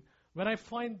finding, when I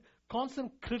find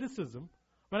constant criticism,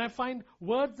 when I find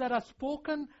words that are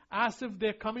spoken as if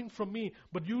they're coming from me,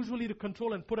 but usually to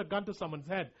control and put a gun to someone's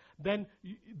head, then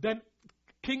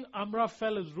King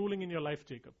Amraphel is ruling in your life,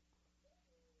 Jacob.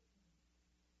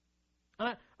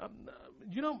 And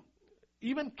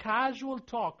even casual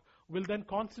talk will then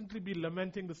constantly be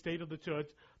lamenting the state of the church,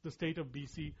 the state of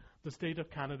BC, the state of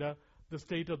Canada, the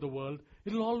state of the world.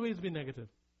 It'll always be negative.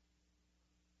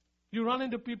 You run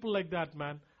into people like that,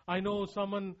 man. I know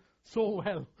someone so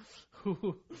well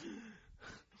who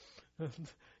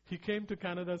he came to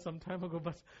Canada some time ago,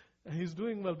 but he's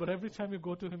doing well. But every time you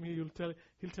go to him, he'll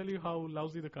tell you how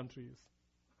lousy the country is,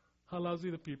 how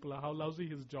lousy the people are, how lousy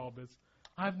his job is.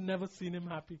 I've never seen him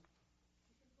happy.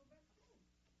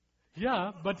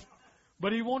 Yeah, but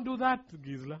he won't do that,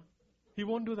 Gisela. He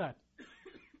won't do that.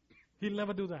 He'll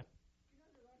never do that.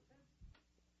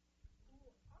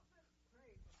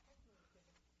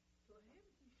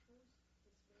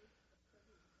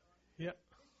 Yeah.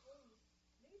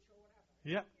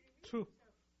 Yeah, true.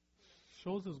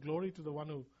 Shows his glory to the one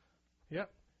who, yeah.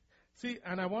 See,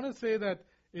 and I want to say that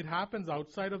it happens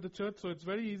outside of the church, so it's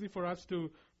very easy for us to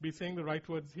be saying the right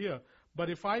words here. But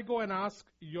if I go and ask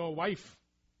your wife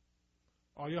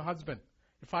or your husband,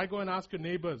 if I go and ask your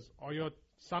neighbors or your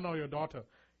son or your daughter,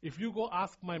 if you go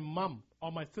ask my mom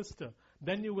or my sister,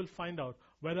 then you will find out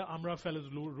whether Amraphel is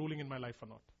ruling in my life or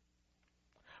not.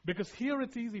 Because here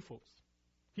it's easy, folks.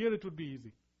 Here it would be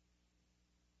easy.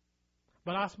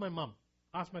 But ask my mom,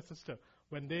 ask my sister,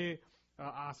 when they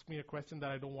ask me a question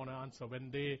that I don't want to answer,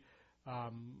 when they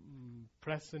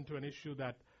press into an issue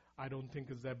that I don't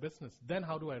think is their business, then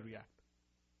how do I react?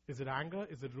 Is it anger?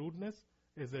 Is it rudeness?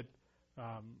 Is it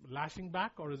lashing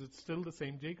back? Or is it still the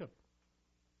same Jacob?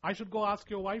 I should go ask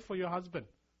your wife or your husband.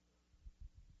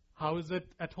 How is it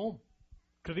at home?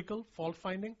 Critical,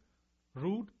 fault-finding,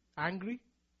 rude, angry?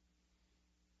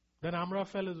 Then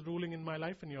Amraphel is ruling in my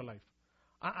life and your life.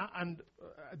 And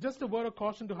just a word of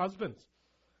caution to husbands.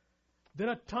 There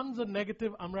are tons of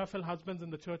negative Amraphel husbands in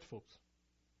the church, folks.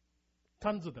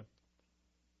 Tons of them.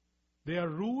 They are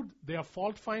rude, they are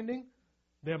fault-finding,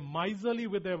 they are miserly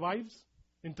with their wives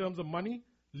in terms of money,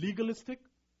 legalistic,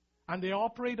 and they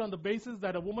operate on the basis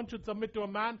that a woman should submit to a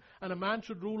man and a man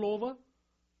should rule over.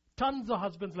 Tons of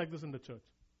husbands like this in the church.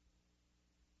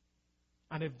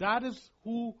 And if that is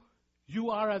who you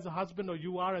are as a husband or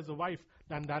you are as a wife,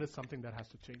 then that is something that has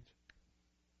to change.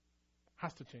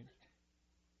 Has to change.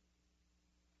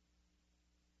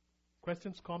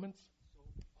 Questions, comments? So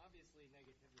obviously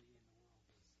negativity in the world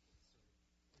is sort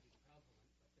of pretty prevalent,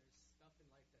 but there's stuff in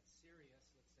life that's serious.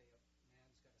 Let's say a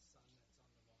man's got a son that's on the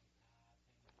wrong path,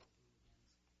 hanging out with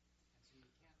hooligans, and so you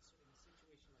can't, in a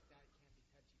situation like that, it can't be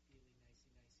touchy-feely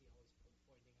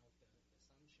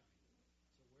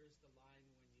where's the line when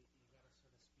you got to sort of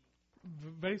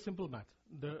speak? Very simple, Matt.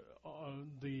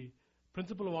 The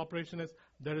principle of operation is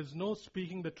there is no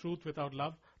speaking the truth without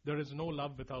love. There is no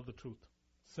love without the truth.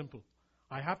 Simple.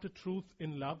 I have the truth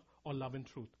in love or love in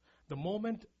truth. The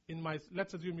moment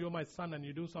let's assume you're my son and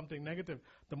you do something negative.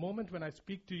 The moment when I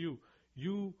speak to you,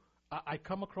 I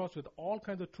come across with all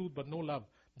kinds of truth but no love,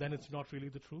 then it's not really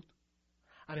the truth.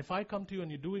 And if I come to you and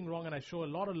you're doing wrong and I show a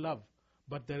lot of love,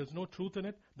 but there is no truth in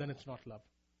it, then it's not love.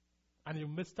 And you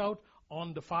missed out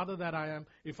on the father that I am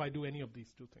if I do any of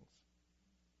these two things.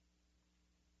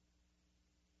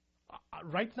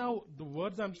 Right now, the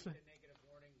words I'm saying... negative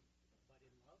warning, but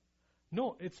in love?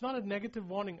 No, it's not a negative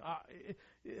warning.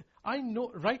 I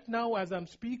know, right now as I'm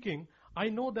speaking, I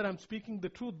know that I'm speaking the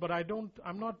truth, but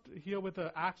I'm not here with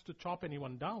an axe to chop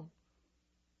anyone down.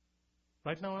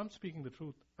 Right now I'm speaking the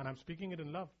truth, and I'm speaking it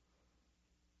in love.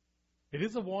 It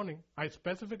is a warning. I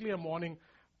specifically am warning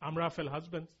Amraphel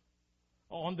husbands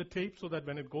on the tape so that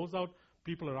when it goes out,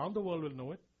 people around the world will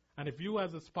know it. And if you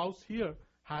as a spouse here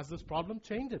has this problem,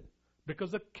 change it.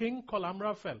 Because a king called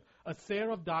Amraphel, a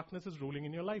seer of darkness, is ruling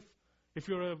in your life. If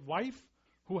you're a wife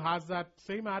who has that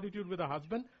same attitude with a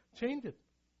husband, change it.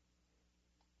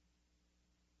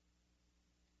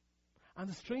 And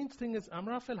the strange thing is,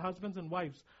 Amraphel husbands and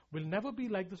wives will never be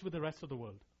like this with the rest of the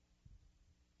world.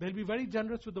 They'll be very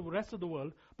generous with the rest of the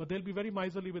world, but they'll be very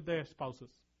miserly with their spouses.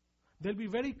 They'll be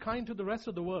very kind to the rest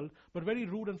of the world, but very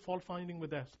rude and fault-finding with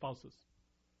their spouses.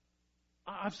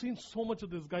 I've seen so much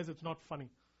of this, guys, it's not funny.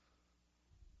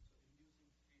 So inducing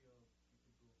fear,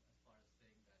 you could go as far as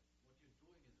saying that what you're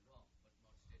doing is wrong, but not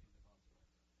stating the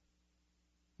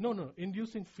consequences. No.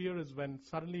 Inducing fear is when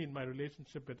suddenly in my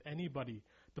relationship with anybody,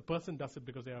 the person does it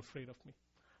because they are afraid of me.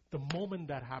 The moment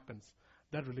that happens,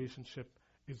 that relationship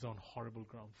is on horrible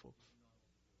ground, folks.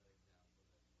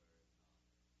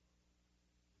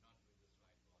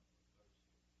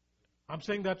 I'm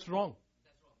saying that's wrong.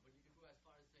 That's wrong, but you can go as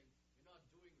far as saying you're not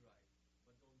doing right,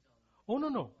 but don't tell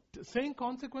me. Oh, no. Saying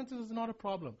consequences is not a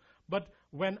problem. But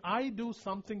when I do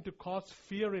something to cause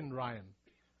fear in Ryan,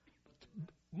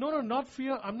 no, not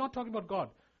fear. I'm not talking about God.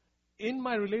 In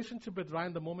my relationship with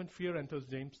Ryan, the moment fear enters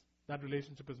James, that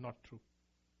relationship is not true.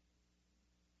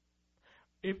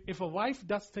 If a wife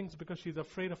does things because she's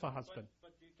afraid of her husband.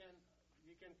 But you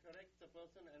can correct the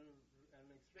person and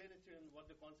explain it to him what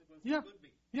the consequences could be.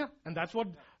 Yeah, and that's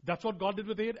what God did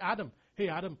with Adam. Hey,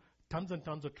 Adam, tons and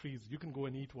tons of trees. You can go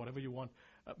and eat whatever you want.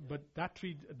 But that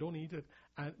tree, don't eat it.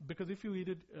 And because if you eat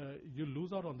it, you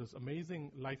lose out on this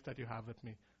amazing life that you have with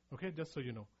me. Okay, just so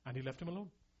you know. And he left him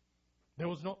alone. There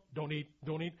was no, don't eat.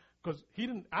 Because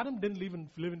Adam didn't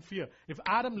live in fear. If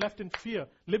Adam lived in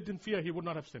fear, he would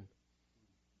not have sinned.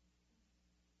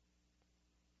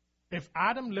 If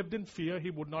Adam lived in fear, he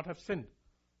would not have sinned.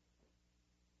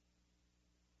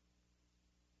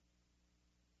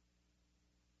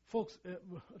 Folks,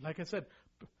 like I said,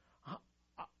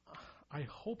 I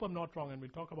hope I'm not wrong, and we'll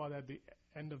talk about that at the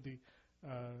end of the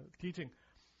teaching.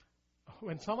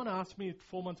 When someone asked me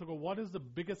 4 months ago, what is the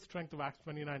biggest strength of Acts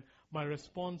 29, my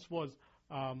response was,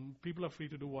 people are free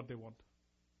to do what they want.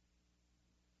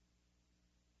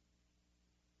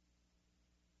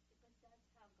 Because that's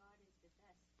how God is with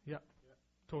us. Yeah,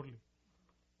 totally.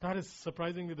 That is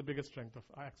surprisingly the biggest strength of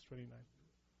Acts 29.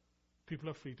 People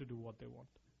are free to do what they want.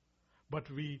 But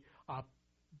we are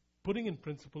putting in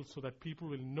principles so that people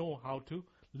will know how to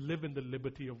live in the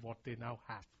liberty of what they now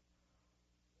have.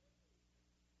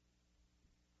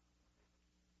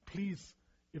 Please,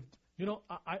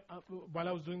 while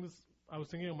I was doing this, I was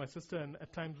thinking of my sister, and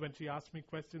at times when she asks me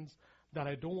questions that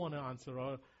I don't want to answer,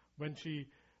 or when she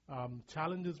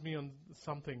challenges me on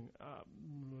something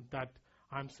that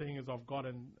I'm saying is of God,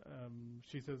 and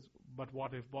she says, but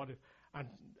what if? And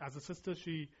as a sister,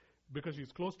 because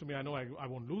she's close to me, I know I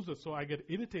won't lose her, so I get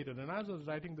irritated. And as I was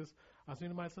writing this, I was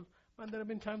saying to myself, man, there have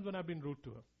been times when I've been rude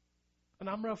to her. And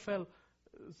Amraphel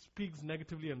speaks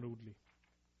negatively and rudely.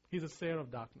 He's a seer of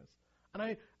darkness. And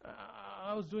I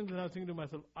was doing this, and I was thinking to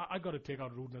myself, I got to take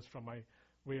out rudeness from my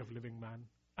way of living, man.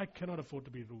 I cannot afford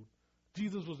to be rude.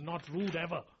 Jesus was not rude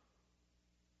ever.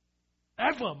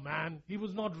 Ever, man. He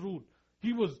was not rude.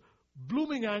 He was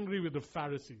blooming angry with the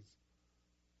Pharisees.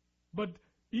 But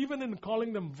even in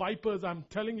calling them vipers, I'm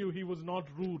telling you, he was not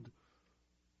rude.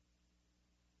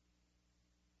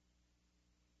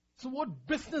 So what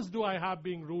business do I have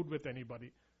being rude with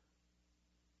anybody?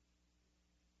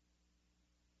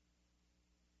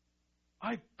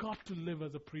 I got to live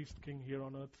as a priest king here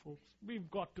on earth, folks. We've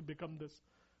got to become this.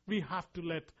 We have to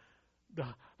let the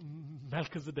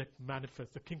Melchizedek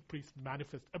manifest, the king priest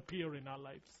manifest, appear in our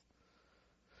lives.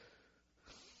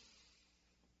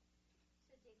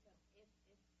 So Jacob,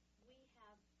 if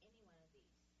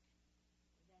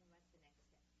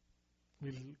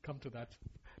We'll come to that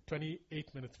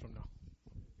 28 minutes from now.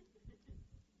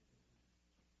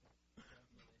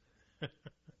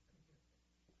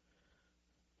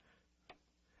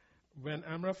 When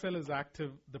Amraphel is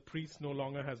active, the priest no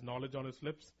longer has knowledge on his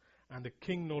lips, and the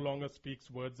king no longer speaks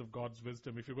words of God's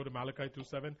wisdom. If you go to Malachi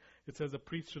 2:7, it says the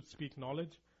priest should speak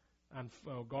knowledge, and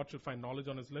God should find knowledge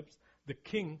on his lips. The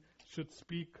king should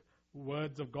speak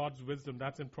words of God's wisdom.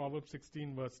 That's in Proverbs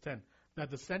 16, verse 10. That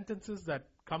the sentences that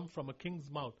come from a king's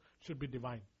mouth should be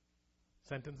divine.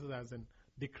 Sentences as in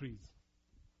decrees.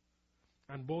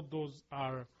 And both those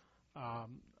are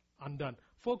undone.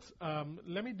 Folks,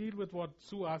 let me deal with what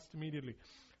Sue asked immediately.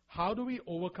 How do we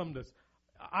overcome this?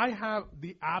 I have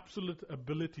the absolute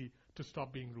ability to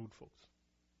stop being rude, folks.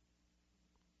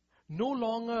 No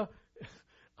longer,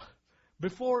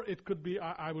 before it could be,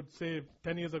 I would say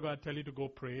 10 years ago I'd tell you to go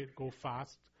pray, go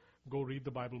fast, go read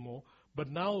the Bible more. But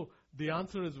now the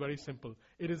answer is very simple.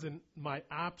 It is in my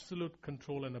absolute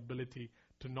control and ability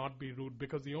to not be rude,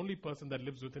 because the only person that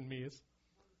lives within me is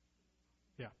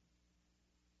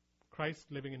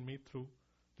Christ living in me through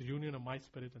the union of my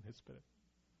spirit and his spirit.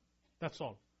 That's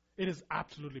all. It is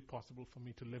absolutely possible for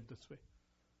me to live this way.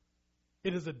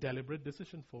 It is a deliberate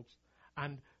decision, folks.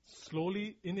 And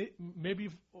slowly, maybe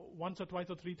once or twice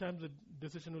or three times, the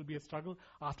decision will be a struggle.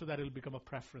 After that, it will become a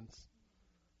preference.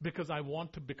 Because I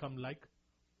want to become like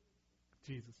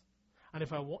Jesus. And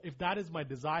if that is my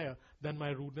desire, then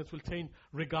my rudeness will change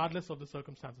regardless of the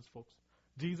circumstances, folks.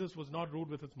 Jesus was not rude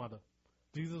with his mother.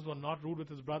 Jesus was not rude with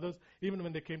his brothers, even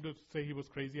when they came to say he was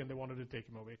crazy and they wanted to take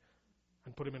him away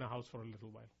and put him in a house for a little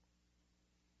while.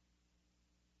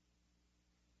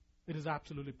 It is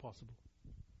absolutely possible.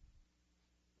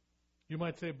 You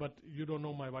might say, but you don't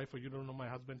know my wife or you don't know my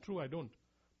husband. True, I don't.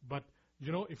 But,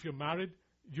 if you're married,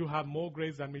 you have more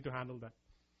grace than me to handle that.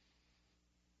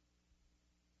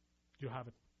 You have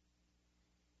it.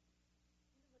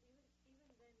 But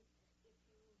even then, if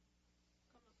you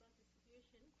come across a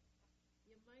situation,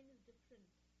 your mind is different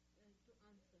to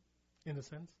answer. In a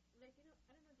sense? Like, I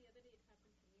don't know, the other day it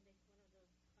happened to me, like one of the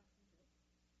passengers,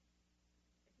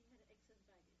 he had excess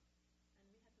baggage, and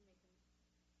we had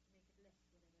to make it less,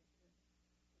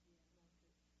 whatever we had mounted.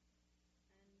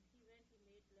 And he went, he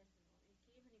made less and all. He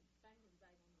came and he banged his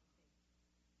bag on the thing.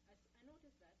 I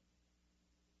noticed that,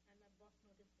 and my boss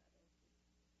noticed that also.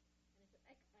 And he said,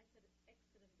 I said,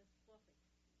 excellent, that's perfect.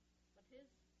 But his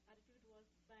attitude was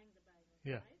bang the bag on,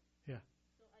 Yeah. right? Yeah.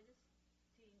 So I just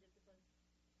changed it because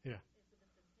Yeah. it's a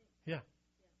different thing. Yeah.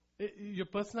 Your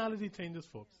personality changes,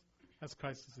 folks, as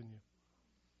Christ is in you.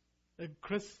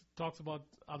 Chris talks about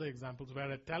other examples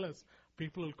where at TELUS,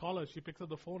 people will call her, she picks up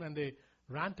the phone and they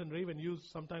rant and rave and use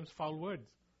sometimes foul words.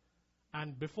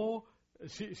 And before,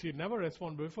 she'd never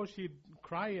respond, before she'd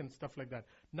cry and stuff like that.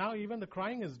 Now even the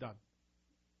crying is done.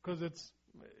 Because it's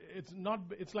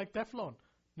like Teflon.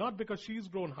 Not because she's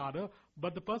grown harder,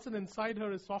 but the person inside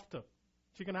her is softer.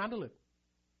 She can handle it.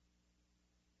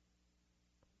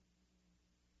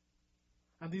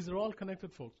 And these are all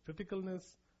connected, folks. Criticalness,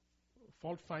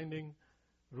 fault finding,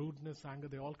 rudeness, anger,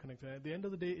 they're all connected. At the end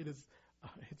of the day,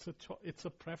 it's a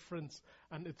preference.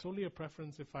 And it's only a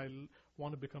preference if I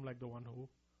want to become like the one who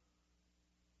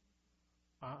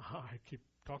I keep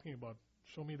talking about.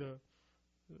 Show me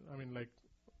like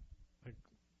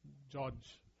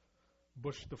George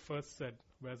Bush the first said,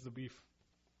 where's the beef?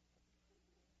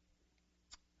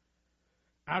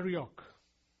 Ariok.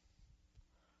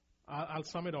 I'll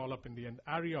sum it all up in the end.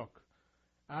 Ariok.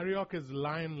 Ariok is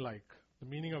lion-like. The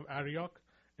meaning of Ariok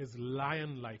is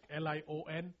lion-like.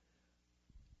 Lion.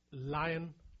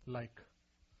 Lion-like.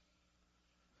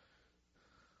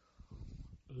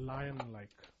 Lion-like.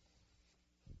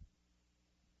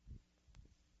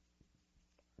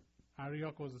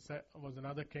 Ariok was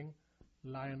another king,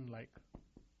 lion-like.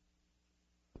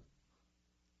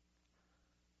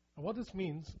 What this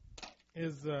means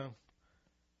is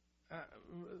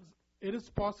it is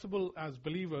possible as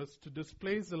believers to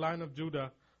displace the Lion of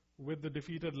Judah with the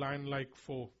defeated lion-like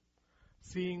foe,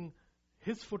 seeing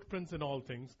his footprints in all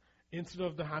things instead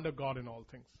of the hand of God in all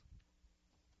things.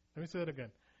 Let me say that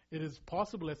again. It is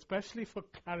possible, especially for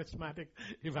charismatic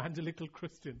evangelical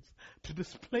Christians, to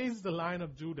displace the Lion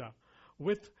of Judah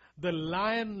with the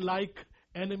lion-like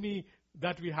enemy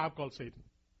that we have called Satan.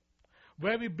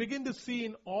 Where we begin to see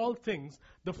in all things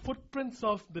the footprints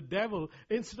of the devil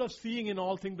instead of seeing in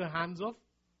all things the hands of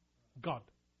God.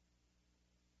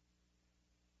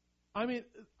 I mean,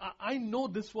 I know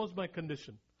this was my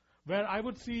condition, where I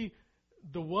would see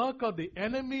the work of the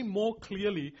enemy more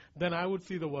clearly than I would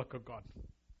see the work of God.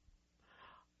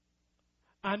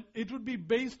 And it would be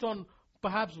based on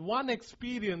perhaps one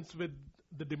experience with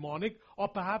the demonic, or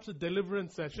perhaps a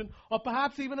deliverance session, or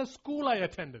perhaps even a school I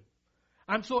attended.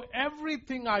 And so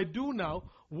everything I do now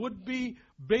would be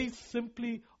based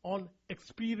simply on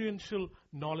experiential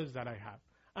knowledge that I have.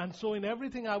 And so in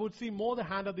everything I would see more the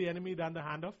hand of the enemy than the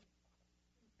hand of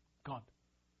God.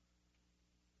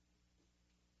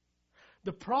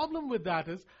 The problem with that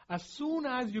is, as soon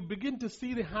as you begin to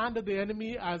see the hand of the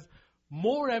enemy as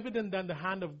more evident than the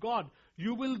hand of God,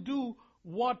 you will do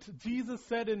what Jesus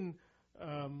said in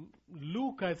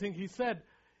Luke, I think he said,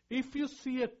 if you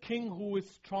see a king who is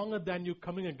stronger than you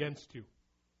coming against you,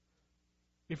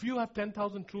 if you have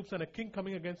 10,000 troops and a king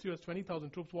coming against you has 20,000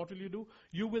 troops, what will you do?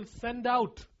 You will send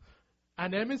out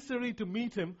an emissary to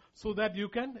meet him so that you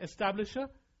can establish a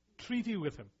treaty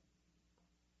with him.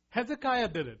 Hezekiah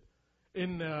did it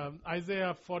in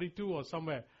Isaiah 42 or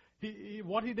somewhere.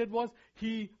 What he did was,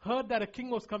 he heard that a king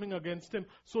was coming against him,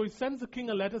 so he sends the king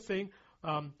a letter saying,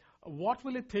 what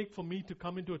will it take for me to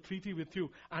come into a treaty with you?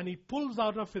 And he pulls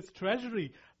out of his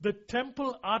treasury the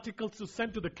temple articles to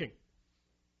send to the king.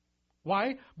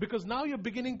 Why? Because now you're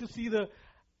beginning to see the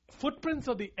footprints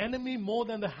of the enemy more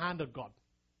than the hand of God.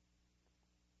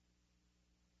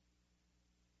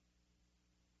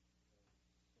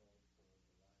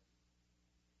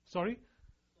 Sorry?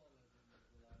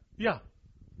 Yeah.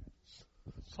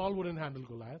 Saul wouldn't handle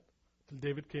Goliath till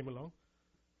David came along.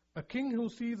 A king who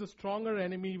sees a stronger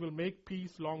enemy will make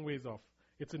peace long ways off.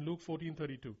 It's in Luke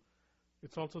 14:32.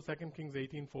 It's also 2 Kings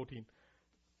 18:14.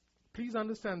 Please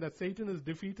understand that Satan is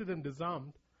defeated and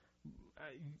disarmed,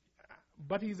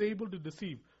 but he's able to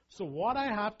deceive. So what I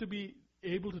have to be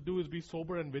able to do is be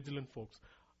sober and vigilant, folks.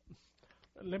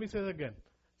 Let me say that again.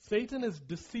 Satan is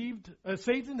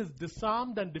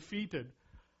disarmed and defeated,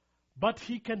 but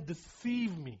he can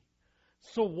deceive me.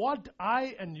 So what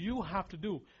I and you have to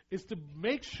do is to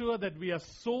make sure that we are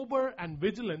sober and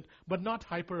vigilant, but not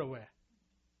hyper aware.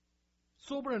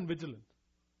 Sober and vigilant.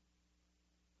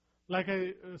 Like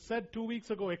I said 2 weeks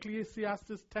ago,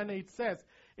 Ecclesiastes 10:8 says,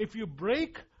 if you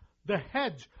break the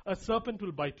hedge, a serpent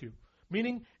will bite you.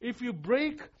 Meaning, if you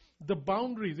break the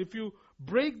boundaries, if you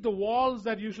break the walls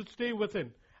that you should stay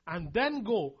within, and then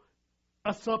go,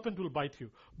 a serpent will bite you.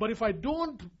 But if I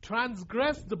don't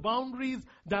transgress the boundaries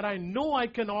that I know I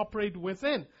can operate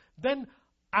within, then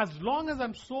as long as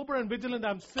I'm sober and vigilant,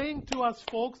 I'm saying to us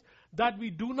folks that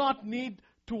we do not need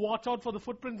to watch out for the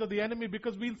footprints of the enemy,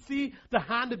 because we'll see the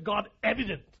hand of God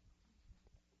evident.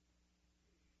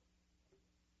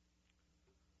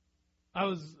 I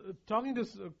was talking to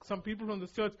some people from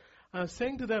this church, and I was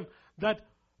saying to them that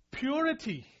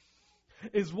purity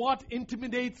is what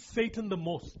intimidates Satan the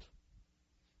most.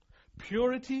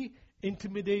 Purity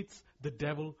intimidates the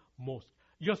devil most.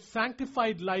 Your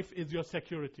sanctified life is your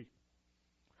security.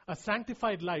 A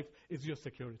sanctified life is your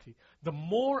security. The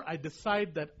more I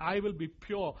decide that I will be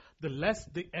pure, the less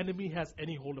the enemy has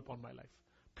any hold upon my life.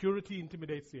 Purity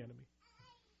intimidates the enemy.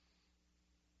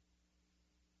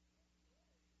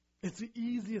 It's the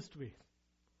easiest way.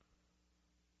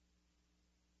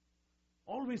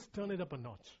 Always turn it up a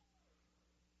notch.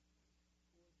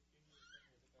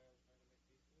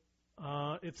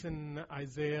 It's in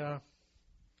Isaiah.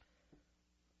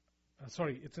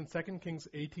 It's in 2 Kings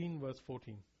 18, verse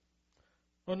 14.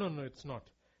 Oh, no, it's not.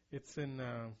 It's in.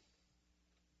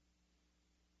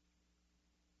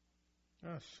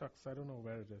 Shucks, I don't know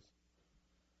where it is.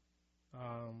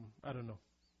 I don't know.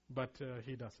 But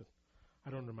he does it. I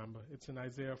don't remember. It's in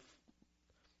Isaiah.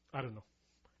 I don't know.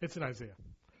 It's in Isaiah.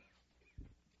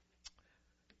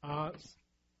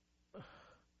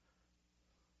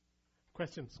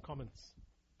 Questions, comments,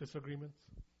 disagreements?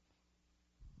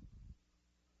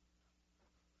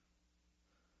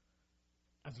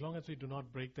 As long as we do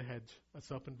not break the hedge, a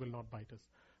serpent will not bite us.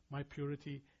 My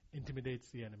purity intimidates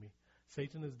the enemy.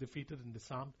 Satan is defeated and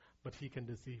disarmed, but he can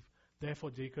deceive. Therefore,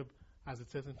 Jacob, as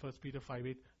it says in 1 Peter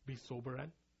 5:8, be sober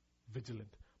and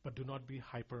vigilant, but do not be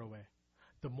hyper aware.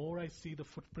 The more I see the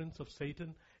footprints of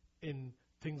Satan in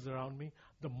things around me,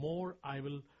 the more I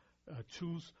will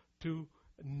choose to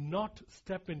not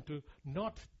step into,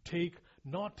 not take,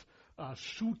 not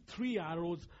shoot 3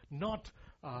 arrows, not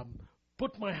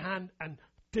put my hand and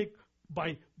take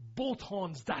by both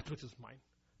horns that which is mine.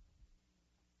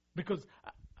 Because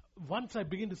once I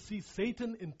begin to see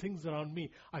Satan in things around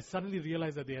me, I suddenly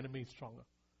realize that the enemy is stronger.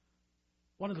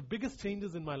 One of the biggest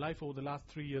changes in my life over the last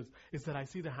 3 years is that I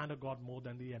see the hand of God more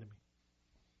than the enemy.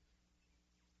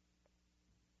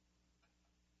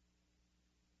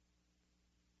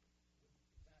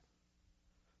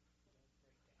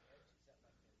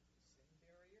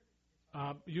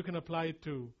 You can apply it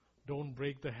to don't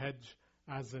break the hedge,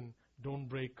 as in don't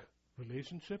break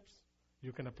relationships.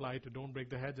 You can apply to don't break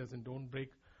the hedge as in don't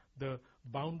break the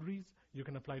boundaries. You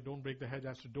can apply don't break the hedge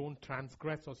as to don't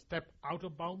transgress or step out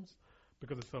of bounds,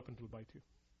 because the serpent will bite you.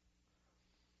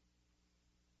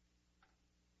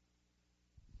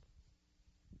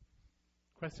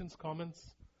 Questions,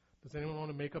 comments? Does anyone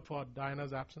want to make up for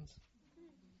Diana's absence?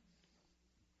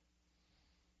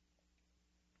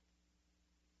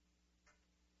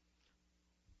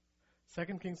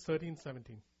 Second Kings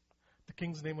 13:17. The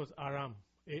king's name was Aram,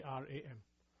 A-R-A-M.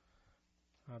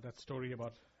 That story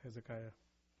about Hezekiah.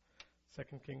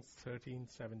 2 Kings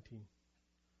 13:17.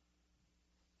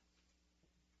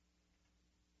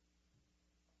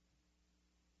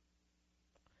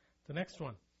 The next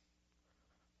one.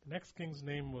 The next king's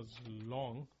name was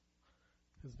long.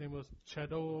 His name was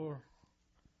Chedor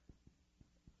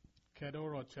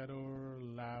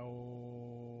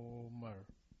Laomer.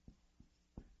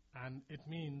 And it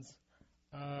means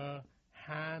a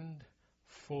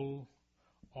handful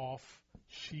of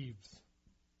sheaves.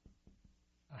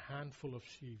 A handful of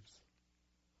sheaves.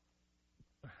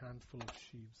 A handful of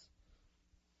sheaves.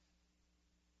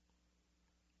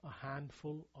 A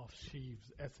handful of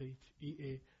sheaves.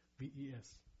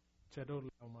 S-H-E-A-V-E-S. Chedor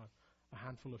Laomer. A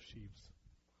handful of sheaves.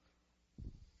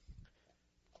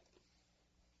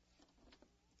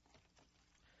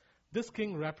 This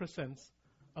king represents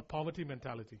a poverty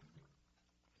mentality.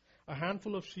 A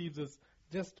handful of sheaves is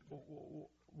just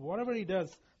whatever he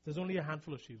does, there's only a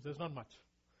handful of sheaves. There's not much.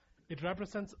 It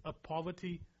represents a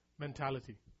poverty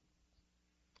mentality.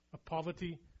 A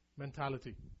poverty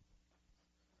mentality.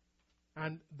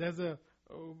 And there's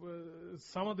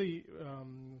some of the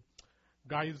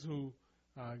guys who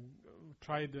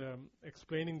tried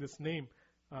explaining this name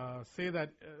say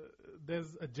that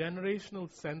there's a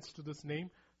generational sense to this name.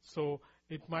 So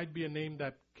it might be a name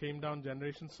that came down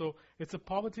generations. So it's a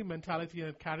poverty mentality and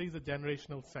it carries a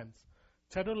generational sense.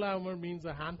 Chedorlaomer means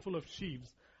a handful of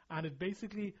sheaves, and it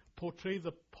basically portrays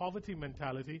a poverty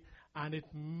mentality, and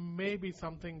it may be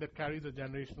something that carries a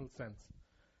generational sense.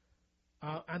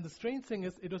 And the strange thing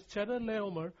is, it was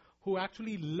Chedorlaomer who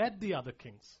actually led the other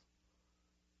kings.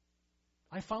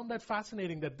 I found that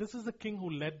fascinating, that this is the king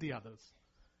who led the others,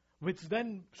 which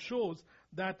then shows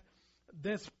that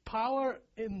there's power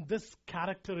in this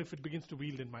character if it begins to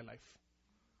wield in my life.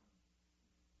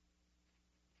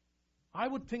 I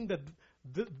would think that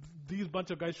these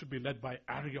bunch of guys should be led by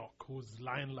Arioch, who's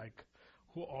lion-like,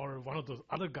 or one of those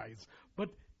other guys.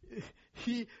 But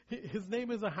his name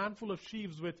is a handful of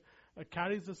sheaves, which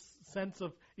carries a sense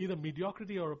of either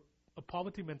mediocrity or a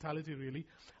poverty mentality, really.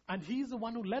 And he's the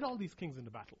one who led all these kings into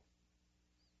battle.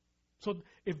 So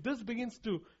if this begins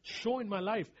to show in my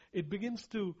life, it begins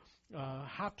to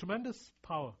have tremendous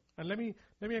power. And let me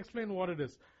explain what it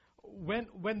is.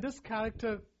 When this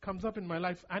character comes up in my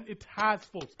life, and it has,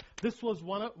 folks, this was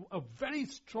a very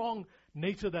strong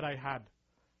nature that I had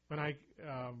when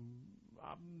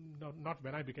not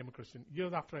when I became a Christian,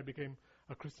 years after I became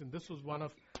a Christian. This was one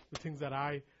of the things that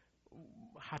I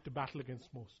had to battle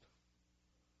against most.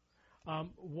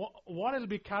 What it'll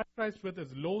be characterized with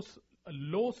is low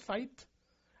sight,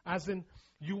 as in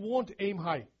you won't aim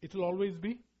high. It will always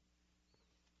be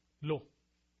low.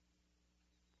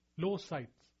 Low sight.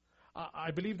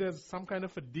 I believe there's some kind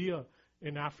of a deer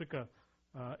in Africa.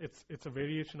 It's a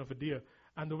variation of a deer.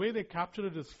 And the way they capture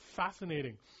it is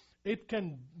fascinating. It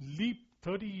can leap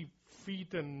 30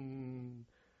 feet and,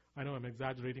 I know I'm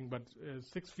exaggerating, but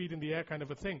 6 feet in the air kind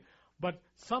of a thing. But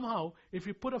somehow, if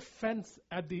you put a fence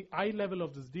at the eye level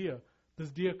of this deer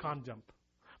can't jump.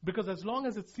 Because as long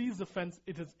as it sees the fence,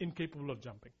 it is incapable of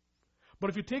jumping. But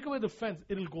if you take away the fence,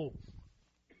 it'll go.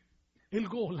 It'll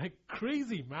go like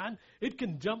crazy, man. It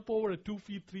can jump over a 2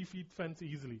 feet, 3 feet fence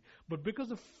easily. But because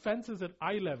the fence is at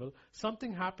eye level,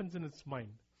 something happens in its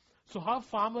mind. So how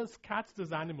farmers catch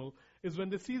this animal is when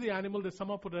they see the animal, they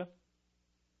somehow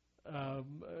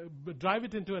drive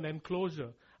it into an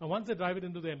enclosure. And once they drive it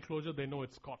into the enclosure, they know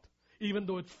it's caught, even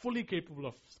though it's fully capable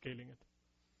of scaling it.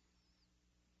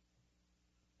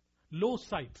 Low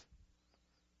sight.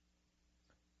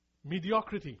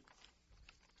 Mediocrity.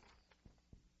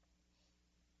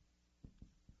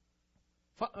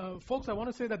 Folks, I want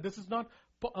to say that this is not,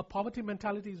 a poverty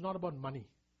mentality is not about money.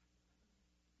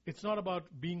 It's not about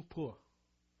being poor.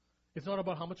 It's not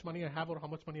about how much money I have or how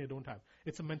much money I don't have.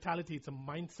 It's a mentality, it's a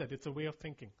mindset, it's a way of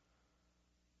thinking.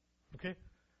 Okay?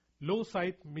 Low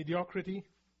sight, mediocrity,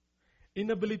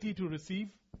 inability to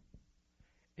receive,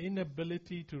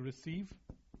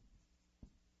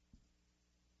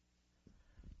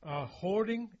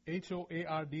 hoarding,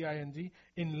 H-O-A-R-D-I-N-G,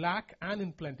 in lack and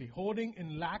in plenty. Hoarding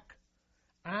in lack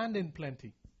and in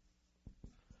plenty.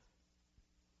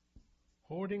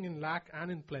 Hoarding in lack and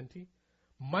in plenty.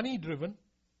 money driven,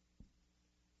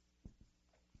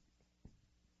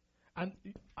 and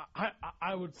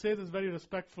I would say this very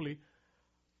respectfully,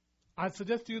 I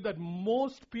suggest to you that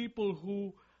most people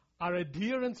who are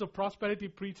adherents of prosperity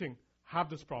preaching have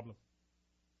this problem.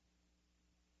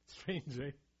 Strange,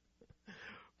 eh?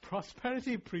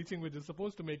 Prosperity preaching, which is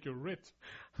supposed to make you rich,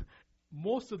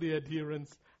 most of the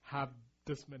adherents have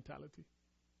this mentality.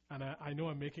 And I know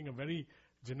I'm making a very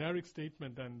generic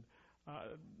statement, and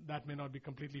that may not be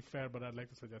completely fair, but I'd like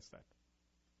to suggest that.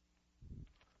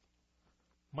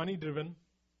 Money-driven,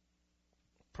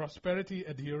 prosperity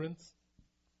adherence,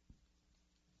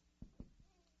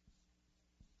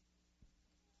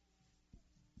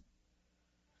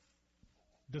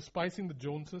 despising the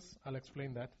Joneses. I'll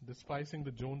explain that. Despising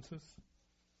the Joneses.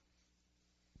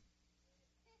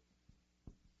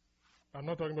 I'm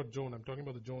not talking about Joan, I'm talking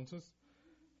about the Joneses.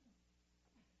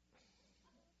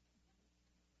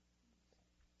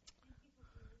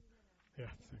 Yeah,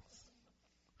 thanks.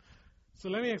 So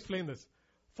let me explain this.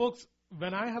 Folks,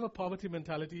 when I have a poverty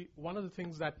mentality, one of the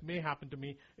things that may happen to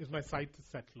me is my sight is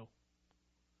set low.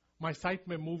 My sight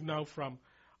may move now from,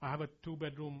 I have a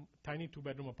tiny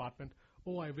two-bedroom apartment.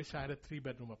 Oh, I wish I had a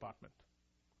three-bedroom apartment.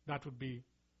 That would be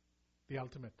the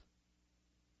ultimate.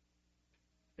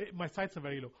 My sights are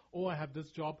very low. Oh, I have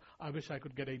this job. I wish I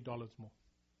could get $8 more.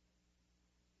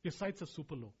 Your sights are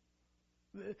super low.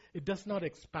 It does not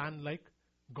expand like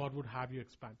God would have you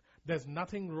expand. There's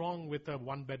nothing wrong with a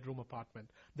one-bedroom apartment.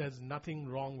 There's nothing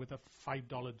wrong with a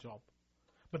 $5 job.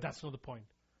 But that's not the point.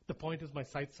 The point is my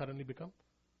sights suddenly become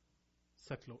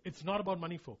set low. It's not about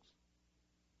money, folks.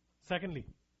 Secondly,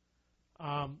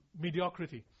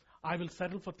 mediocrity. I will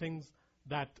settle for things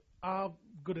that are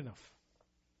good enough.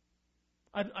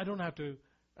 I don't have to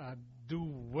do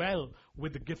well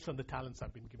with the gifts and the talents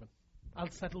I've been given. I'll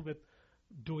settle with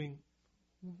doing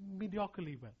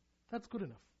mediocrely well. That's good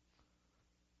enough.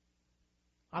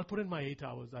 I'll put in my 8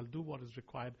 hours. I'll do what is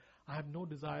required. I have no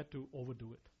desire to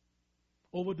overdo it.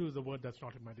 Overdo is a word that's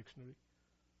not in my dictionary.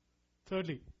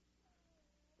 Thirdly,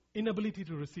 inability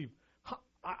to receive.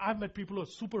 I've met people who are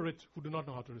super rich who do not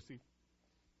know how to receive.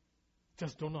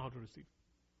 Just don't know how to receive.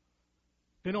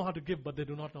 They know how to give, but they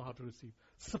do not know how to receive.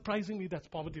 Surprisingly, that's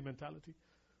poverty mentality.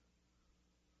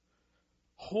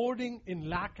 Hoarding in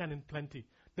lack and in plenty.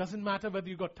 Doesn't matter whether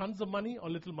you got tons of money or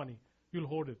little money. You'll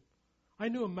hoard it. I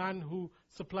knew a man who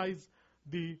supplies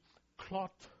the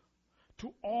cloth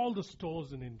to all the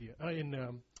stores in India,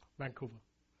 in Vancouver,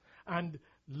 and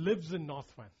lives in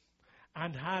North Van,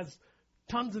 and has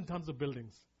tons and tons of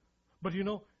buildings. But you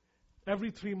know,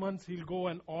 every 3 months he'll go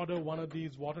and order one of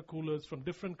these water coolers from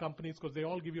different companies because they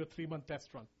all give you a 3-month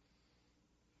test run.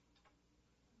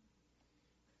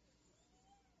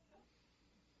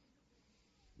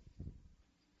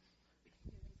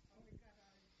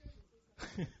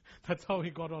 That's how he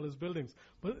got all his buildings.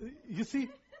 But you see,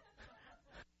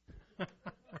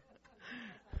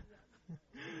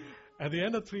 at the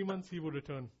end of 3 months he would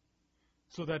return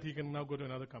so that he can now go to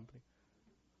another company.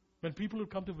 When people would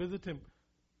come to visit him,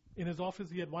 in his office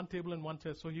he had one table and one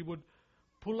chair, so he would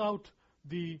pull out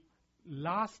the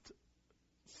last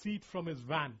seat from his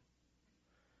van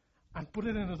and put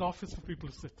it in his office for people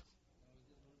to sit.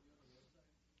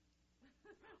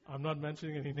 I'm not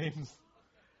mentioning any names.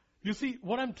 You see,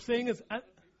 what I'm saying is...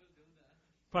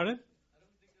 Pardon?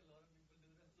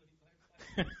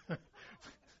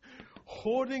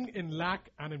 Hoarding in lack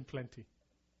and in plenty.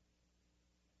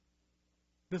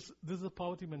 This is a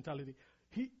poverty mentality.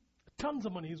 Tons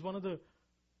of money. He's one of the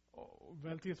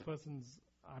wealthiest persons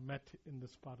I met in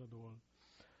this part of the world.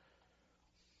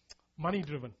 Money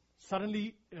driven.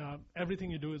 Suddenly,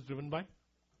 everything you do is driven by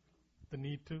the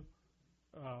need to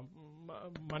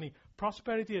money.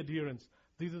 Prosperity adherence.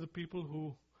 These are the people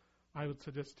who I would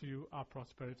suggest to you are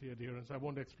prosperity adherents. I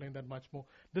won't explain that much more.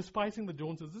 Despising the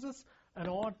Joneses. This is an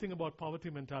odd thing about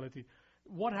poverty mentality.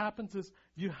 What happens is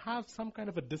you have some kind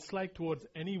of a dislike towards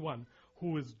anyone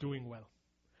who is doing well.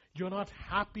 You're not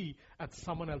happy at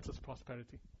someone else's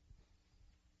prosperity.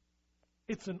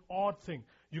 It's an odd thing.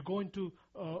 You go into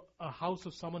a house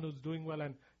of someone who's doing well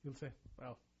and you'll say,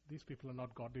 well, these people are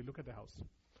not godly. Look at their house.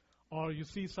 Or you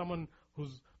see someone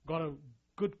who's got a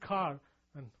good car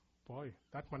and, boy,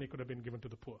 that money could have been given to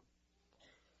the poor.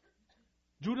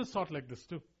 Judas thought like this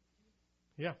too.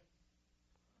 Yeah.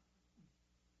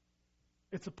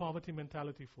 It's a poverty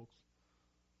mentality, folks.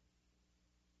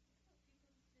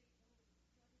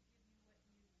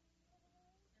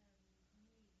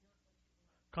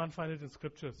 Can't find it in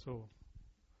scripture, so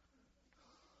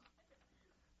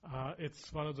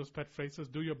it's one of those pet phrases,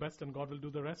 do your best and God will do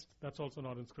the rest. That's also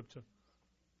not in scripture.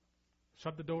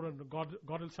 Shut the door and God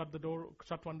will shut the door,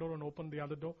 shut one door and open the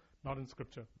other door. Not in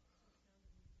Scripture.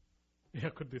 Yeah,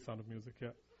 could be Sound of Music. Yeah.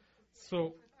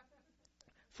 So,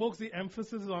 folks, the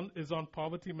emphasis is on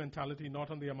poverty mentality, not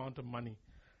on the amount of money.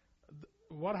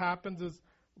 What happens is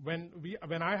when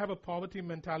I have a poverty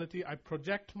mentality, I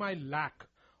project my lack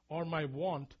or my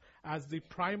want as the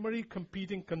primary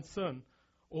competing concern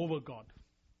over God.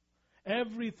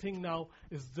 Everything now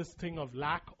is this thing of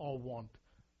lack or want.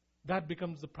 That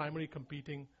becomes the primary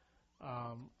competing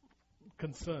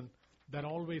concern that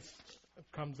always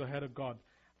comes ahead of God.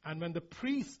 And when the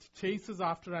priest chases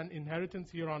after an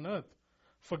inheritance here on earth,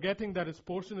 forgetting that his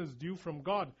portion is due from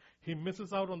God, he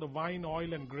misses out on the wine,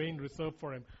 oil, and grain reserved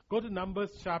for him. Go to Numbers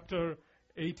chapter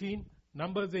 18.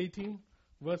 Numbers 18,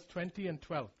 verse 20 and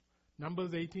 12.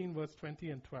 Numbers 18, verse 20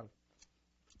 and 12.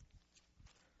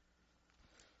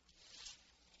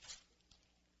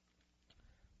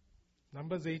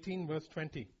 Numbers 18, verse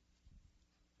 20.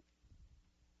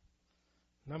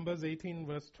 Numbers 18,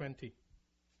 verse 20.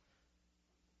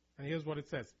 And here's what it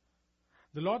says.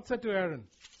 The Lord said to Aaron,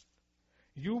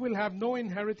 you will have no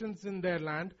inheritance in their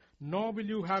land, nor will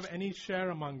you have any share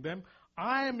among them.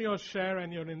 I am your share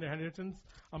and your inheritance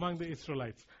among the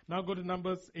Israelites. Now go to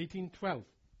Numbers 18:12.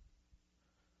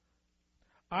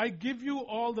 I give you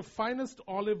all the finest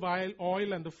olive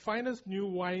oil and the finest new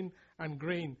wine and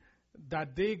grain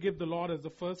that they give the Lord as the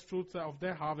first fruits of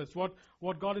their harvest.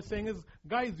 What God is saying is,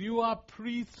 guys, you are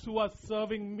priests who are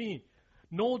serving me.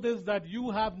 Know this, that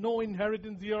you have no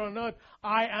inheritance here on earth.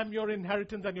 I am your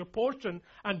inheritance and your portion.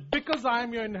 And because I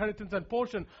am your inheritance and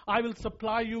portion, I will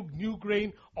supply you new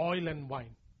grain, oil, and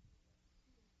wine.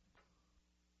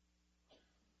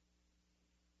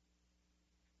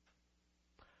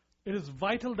 It is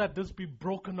vital that this be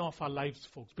broken off our lives,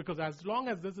 folks. Because as long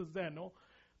as this is there,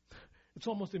 it's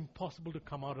almost impossible to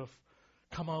come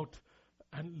out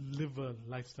and live a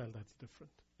lifestyle that's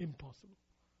different. Impossible.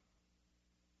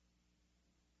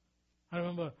 I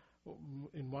remember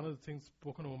in one of the things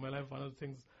spoken over my life, one of the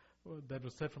things that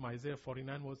was said from Isaiah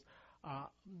 49 was,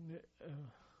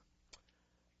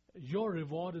 your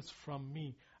reward is from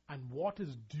me, and what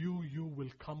is due you will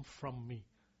come from me.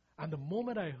 And the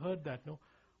moment I heard that,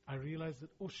 I realized that,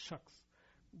 oh shucks,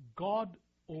 God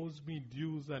owes me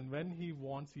dues, and when He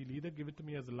wants, He'll either give it to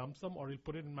me as a lump sum or He'll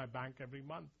put it in my bank every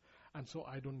month. And so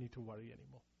I don't need to worry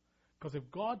anymore. Because if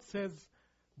God says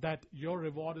that your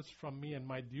reward is from me and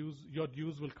your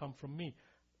dues will come from me,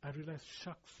 I realize,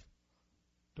 shucks,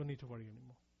 don't need to worry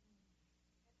anymore.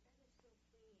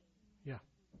 Yeah.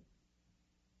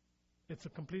 It's a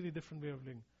completely different way of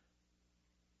living.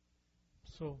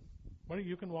 So, Marie,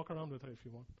 you can walk around with her if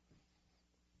you want.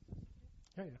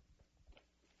 Yeah.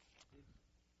 Did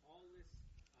all this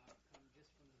come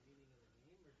just from the meaning of the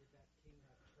name, or did that king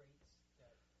have traits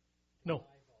that No.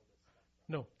 drive all this stuff?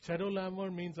 No.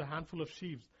 Chedolammer means a handful of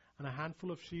sheaves, and a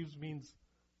handful of sheaves means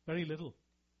very little.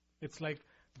 It's like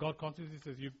God constantly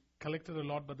says, you collected a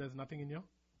lot, but there's nothing in your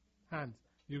hands.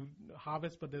 You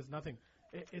harvest, but there's nothing.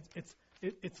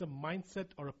 It's a mindset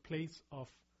or a place of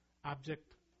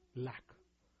abject lack.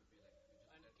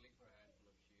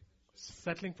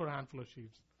 Settling for a handful of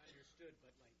sheaves. Understood,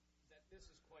 but that this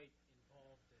is quite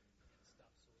involved in stuff.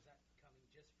 So is that coming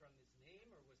just from his name,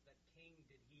 or was that king,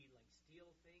 did he steal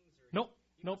things? Or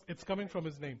No, it's coming from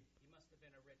his name. He must have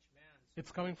been a rich man. So It's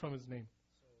coming from his name.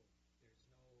 there's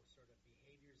no sort of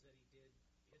behaviors that he did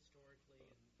historically,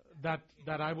 and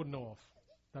That I would know of.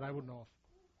 I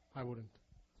wouldn't.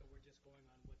 so we're just going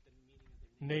on what the meaning of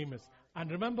the Name is. And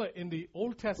remember, in the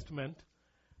Old Testament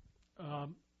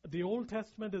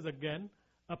is again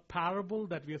a parable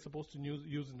that we are supposed to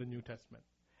use in the New Testament.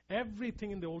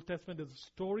 Everything in the Old Testament is a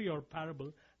story or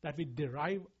parable that we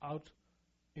derive out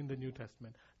in the New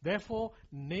Testament. Therefore,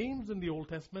 names in the Old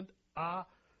Testament are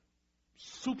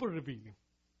super revealing.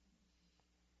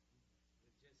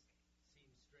 It just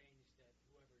seems strange that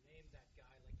whoever named that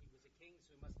guy, he was a king,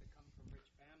 so he must have come from rich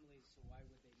families, so why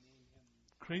would they name him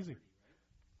Crazy. poverty,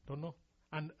 right? Don't know.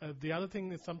 And the other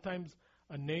thing is sometimes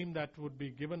a name that would be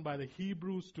given by the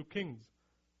Hebrews to kings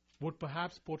would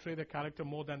perhaps portray their character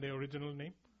more than their original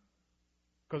name.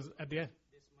 Because at the end,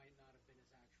 This might not have been his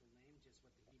actual name, just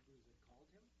what the Hebrews had called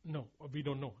him. no, we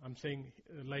don't know. I'm saying,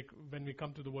 when we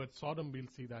come to the word Sodom, we'll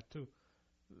see that too.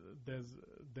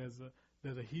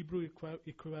 There's a Hebrew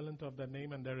equivalent of that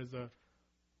name, and there is a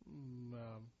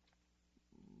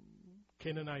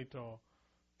Canaanite or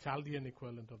Chaldean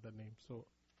equivalent of that name. So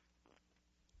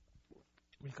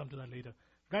we'll come to that later.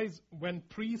 Guys, when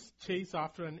priests chase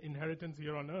after an inheritance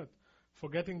here on earth,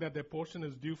 forgetting that their portion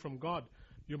is due from God,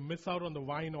 you miss out on the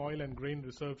wine, oil, and grain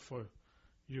reserved for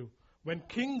you. When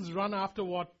kings run after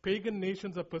what pagan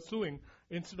nations are pursuing,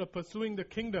 instead of pursuing the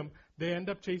kingdom, they end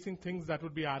up chasing things that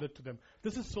would be added to them.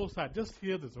 This is so sad. Just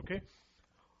hear this, okay?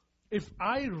 If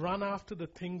I run after the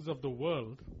things of the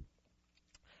world,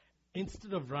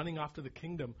 instead of running after the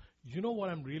kingdom, you know what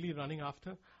I'm really running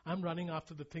after? I'm running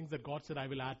after the things that God said I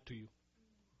will add to you.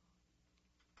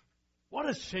 What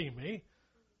a shame, eh?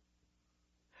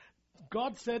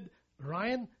 God said,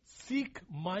 Ryan, seek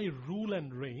my rule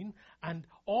and reign, and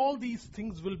all these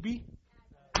things will be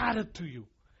added to you.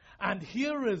 And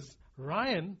here is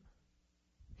Ryan,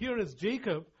 here is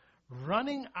Jacob,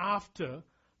 running after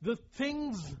the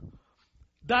things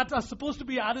that are supposed to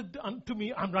be added unto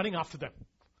me. I'm running after them.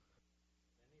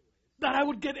 That I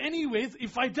would get anyways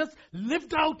if I just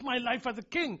lived out my life as a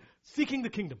king, seeking the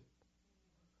kingdom.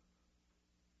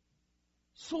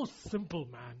 So simple,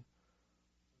 man.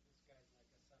 This guy's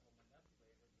like a subtle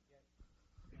manipulator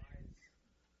to get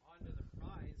guys onto the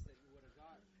prize that you would have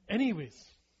gotten. Anyways,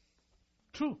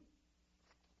 true.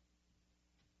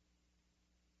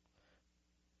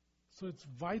 So it's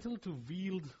vital to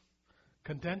wield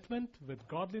contentment with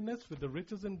godliness, with the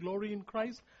riches and glory in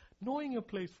Christ, knowing your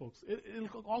place, folks.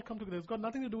 It'll all come together. It's got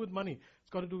nothing to do with money. It's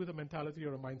got to do with a mentality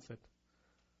or a mindset.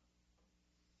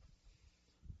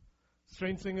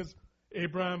 Strange thing is,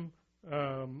 Abraham,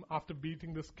 after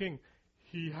beating this king,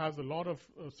 he has a lot of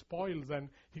spoils, and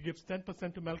he gives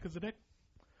 10% to Melchizedek,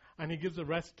 and he gives the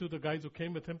rest to the guys who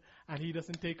came with him, and he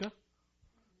doesn't take a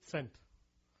cent.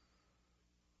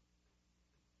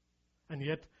 And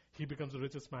yet, he becomes the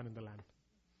richest man in the land.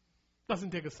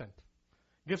 Doesn't take a cent.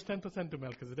 Gives 10% to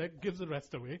Melchizedek, gives the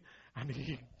rest away, and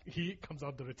he comes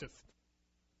out the richest.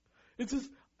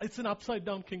 It's an upside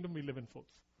down kingdom we live in,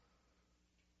 folks.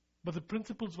 But the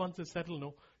principles, once they settle,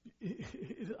 no,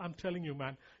 I'm telling you,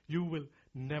 man, you will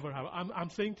never have. I'm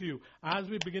saying to you, as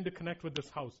we begin to connect with this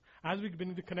house, as we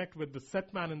begin to connect with the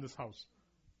set man in this house,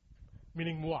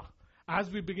 meaning moi, as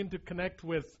we begin to connect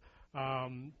with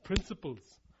principles,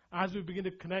 as we begin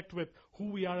to connect with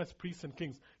who we are as priests and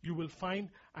kings, you will find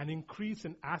an increase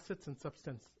in assets and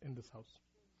substance in this house.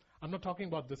 I'm not talking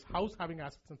about this house having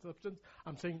assets and substance.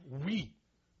 I'm saying we,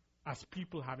 as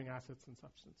people, having assets and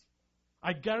substance.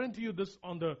 I guarantee you this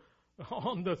on the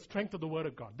strength of the Word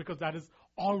of God, because that is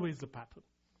always the pattern.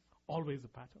 Always the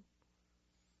pattern.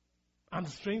 And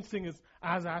the strange thing is,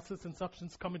 as assets and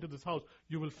substance come into this house,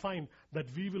 you will find that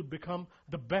we will become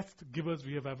the best givers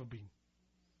we have ever been.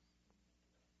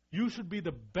 You should be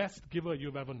the best giver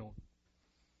you've ever known.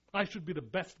 I should be the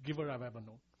best giver I've ever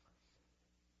known.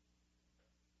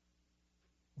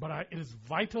 But it is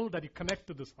vital that you connect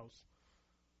to this house.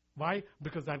 Why?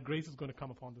 Because that grace is going to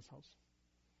come upon this house.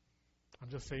 I'm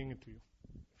just saying it to you.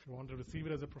 If you want to receive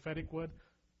it as a prophetic word,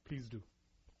 please do.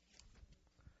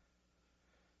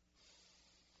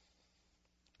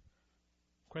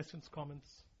 Questions, comments?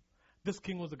 This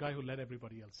king was the guy who led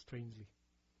everybody else, strangely.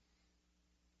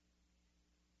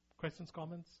 Questions,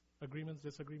 comments, agreements,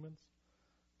 disagreements,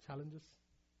 challenges?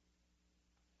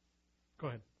 Go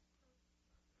ahead.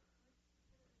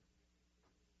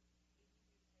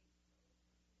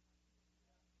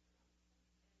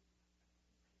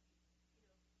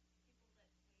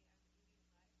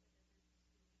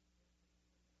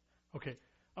 Okay.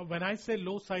 When I say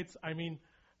low sights, I mean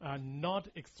not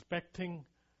expecting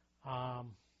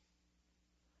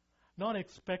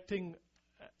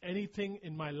anything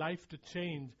in my life to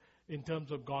change in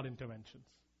terms of God interventions.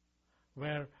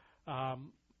 Where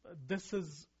this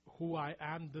is who I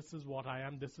am, this is what I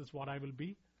am, this is what I will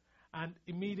be. And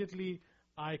immediately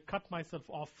I cut myself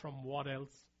off from what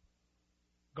else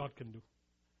God can do.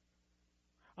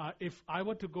 If I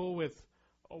were to go with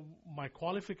my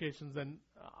qualifications, then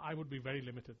I would be very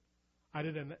limited. I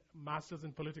did a master's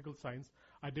in political science.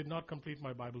 I did not complete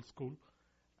my Bible school.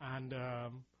 And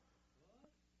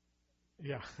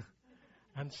yeah.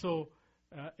 And so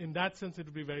in that sense it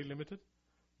would be very limited.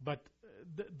 But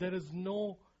there is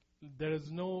no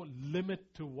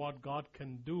limit to what God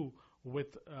can do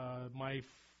with my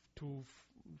 2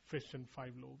 fish and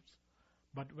 5 loaves.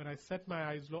 But when I set my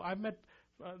eyes low, I've met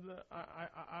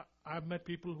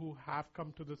people who have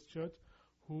come to this church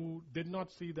who did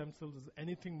not see themselves as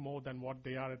anything more than what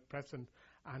they are at present,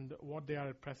 and what they are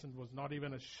at present was not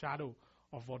even a shadow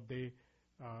of what they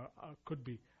could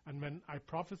be. And when I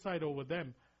prophesied over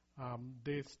them,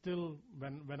 they still,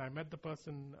 when I met the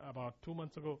person about 2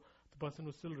 months ago, the person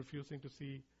was still refusing to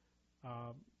see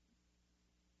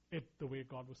it the way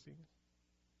God was seeing it.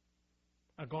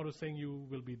 God was saying, you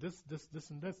will be this, this,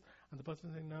 this, and this. And the person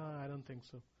is saying, no, I don't think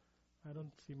so. I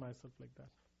don't see myself like that.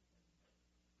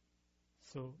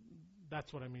 So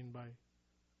that's what I mean by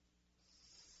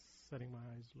setting my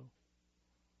eyes low.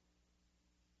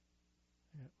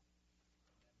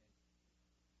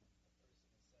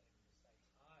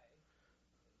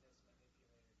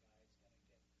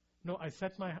 No, I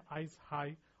set my eyes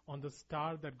high on the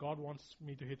star that God wants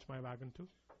me to hitch my wagon to.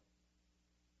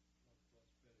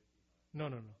 No,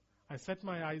 no, no. I set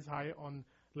my eyes high on,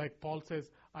 like Paul says,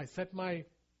 I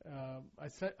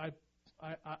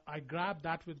grab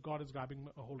that which God is grabbing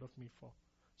a hold of me for.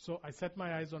 So I set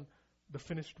my eyes on the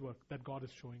finished work that God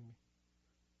is showing me.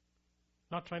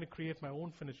 Not trying to create my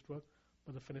own finished work,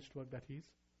 but the finished work that He's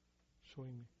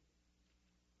showing me.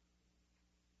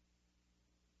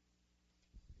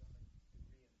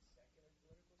 Degree in secular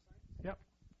political science? Yep.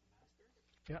 Master?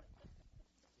 Yep. So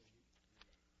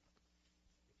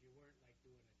if you weren't like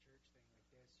doing a church thing like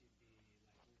this, you'd be like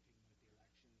working with the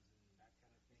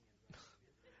elections and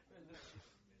that kind of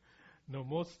thing. No,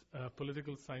 most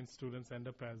political science students end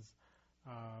up as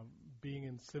being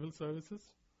in civil services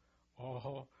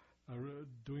or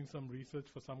doing some research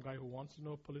for some guy who wants to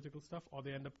know political stuff, or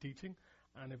they end up teaching,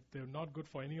 and if they're not good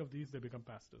for any of these, they become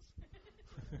pastors.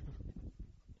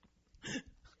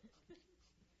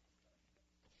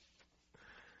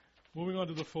 Moving on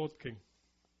to the fourth king.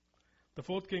 The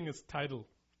fourth king is tidal,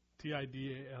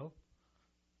 Tidal,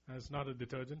 and it's not a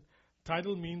detergent.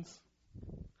 Tidal means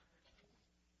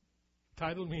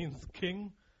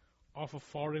king of a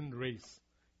foreign race.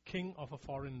 King of a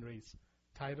foreign race.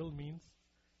 Tidal means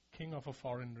king of a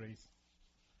foreign race.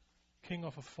 King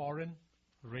of a foreign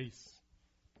race.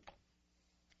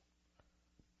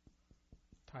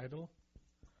 Tidal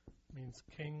means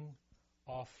king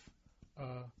of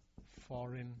a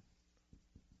foreign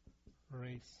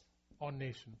race or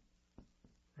nation.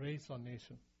 Race or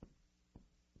nation.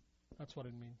 That's what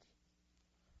it means.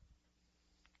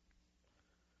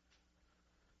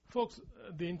 Folks,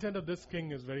 the intent of this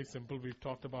king is very simple. We've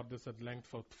talked about this at length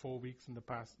for 4 weeks in the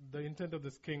past. The intent of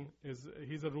this king is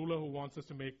he's a ruler who wants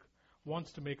to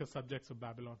make us subjects of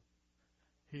Babylon.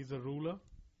 He's a ruler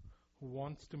who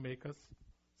wants to make us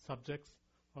subjects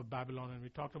of Babylon. And we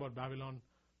talked about Babylon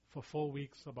for 4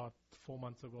 weeks, about 4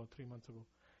 months ago, 3 months ago.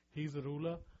 He's a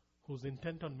ruler who's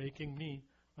intent on making me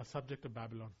a subject of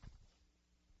Babylon.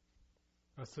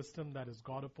 A system that is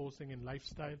God opposing in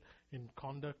lifestyle, in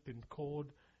conduct, in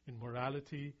code, in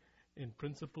morality, in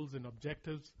principles, in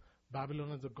objectives.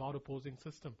 Babylon is a God opposing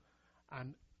system.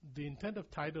 And the intent of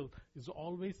Tidal is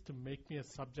always to make me a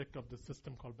subject of the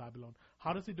system called Babylon.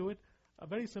 How does he do it?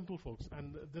 Very simple, folks.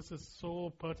 And this is so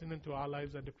pertinent to our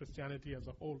lives and to Christianity as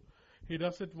a whole. He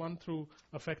does it, one, through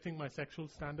affecting my sexual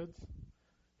standards.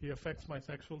 He affects my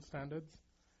sexual standards.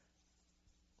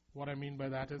 What I mean by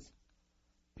that is,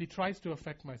 he tries to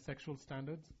affect my sexual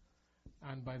standards.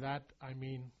 And by that, I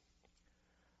mean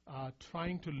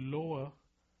trying to lower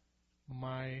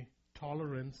my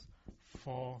tolerance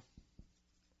for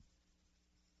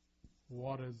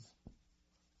what is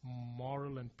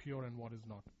moral and pure and what is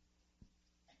not.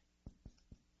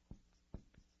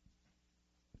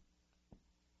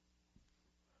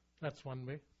 That's one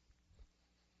way.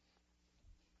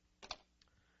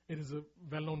 It is a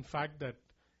well-known fact that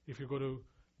if you go to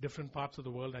different parts of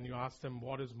the world and you ask them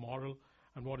what is moral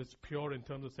and what is pure in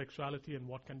terms of sexuality and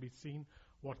what can be seen,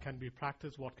 what can be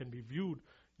practiced, what can be viewed,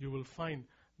 you will find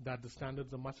that the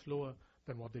standards are much lower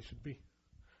than what they should be.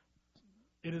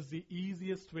 It is the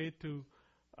easiest way to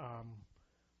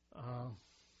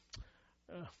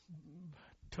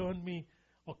turn me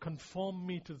or conform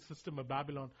me to the system of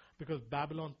Babylon, because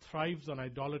Babylon thrives on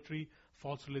idolatry,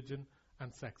 false religion,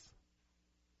 and sex.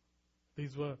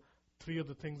 These were three of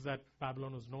the things that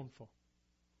Babylon was known for.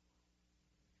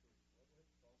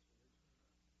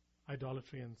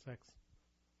 Idolatry and sex.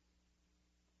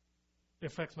 It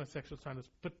affects my sexual standards,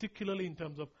 particularly in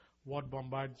terms of what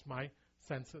bombards my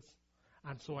senses.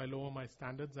 And so I lower my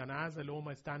standards, and as I lower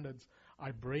my standards,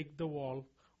 I break the wall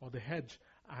or the hedge,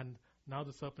 and now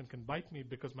the serpent can bite me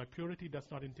because my purity does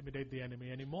not intimidate the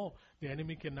enemy anymore. The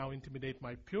enemy can now intimidate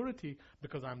my purity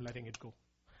because I'm letting it go.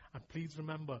 And please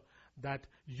remember that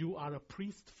you are a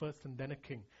priest first and then a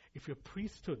king. If your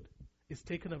priesthood is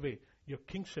taken away, your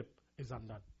kingship is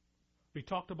undone. We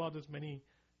talked about this many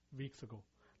weeks ago,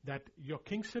 that your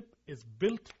kingship is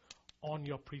built on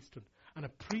your priesthood. And a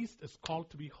priest is called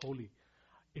to be holy.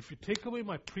 If you take away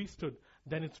my priesthood,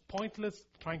 then it's pointless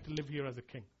trying to live here as a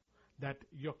king. That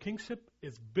your kingship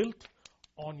is built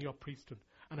on your priesthood.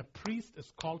 And a priest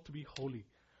is called to be holy.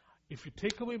 If you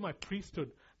take away my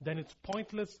priesthood, then it's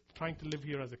pointless trying to live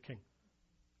here as a king.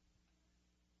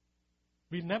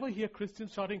 We never hear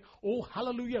Christians shouting, "Oh,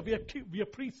 hallelujah, we are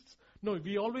priests." No,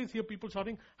 we always hear people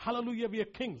shouting, "Hallelujah, we are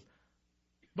kings."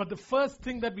 But the first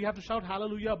thing that we have to shout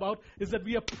hallelujah about is that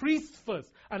we are priests first.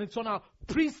 And it's on our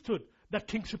priesthood that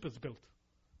kingship is built.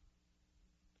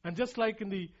 And just like in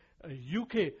the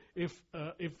UK, if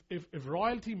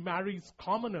royalty marries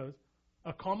commoners,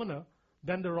 a commoner,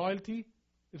 then the royalty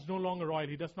is no longer royal.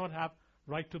 He does not have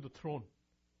right to the throne.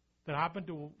 That happened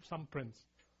to some prince.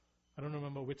 I don't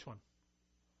remember which one.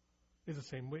 It's the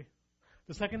same way.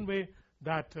 The second way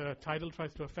that title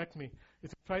tries to affect me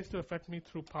is it tries to affect me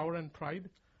through power and pride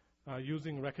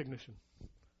using recognition.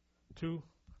 2,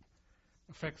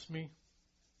 affects me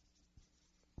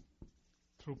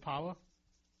through power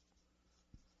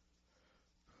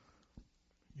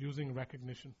using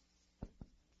recognition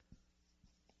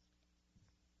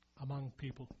among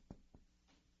people.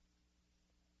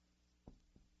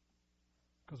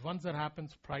 Because once that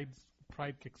happens, pride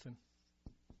kicks in.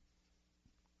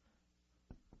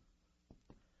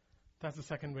 That's the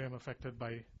second way I'm affected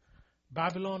by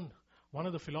Babylon. One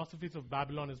of the philosophies of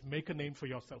Babylon is make a name for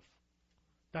yourself.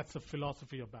 That's the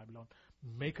philosophy of Babylon.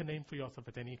 Make a name for yourself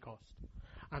at any cost.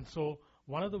 And so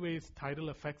one of the ways title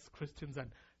affects Christians and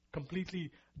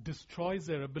completely destroys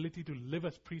their ability to live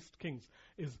as priest kings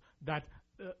is that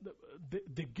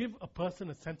they give a person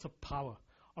a sense of power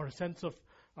or a sense of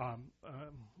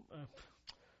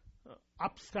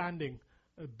upstanding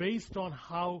based on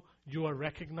how you are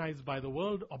recognized by the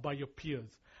world or by your peers.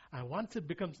 And once it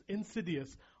becomes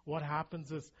insidious, what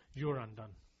happens is you're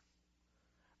undone.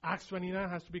 Acts 29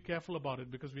 has to be careful about it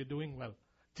because we're doing well.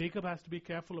 Jacob has to be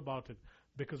careful about it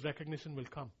because recognition will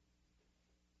come.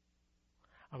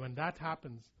 And when that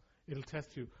happens, it'll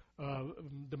test you.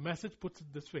 The message puts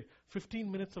it this way.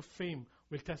 15 minutes of fame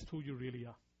will test who you really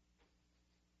are.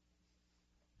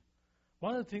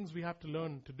 One of the things we have to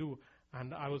learn to do,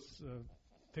 and I was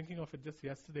thinking of it just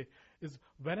yesterday, is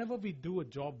whenever we do a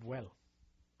job well,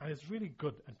 and it's really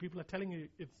good, and people are telling you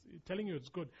it's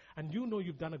good, and you know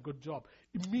you've done a good job,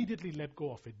 immediately let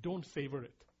go of it. Don't savor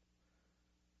it.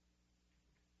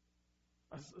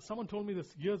 Someone told me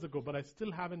this years ago, but I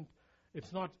still haven't.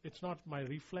 It's not my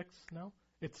reflex now.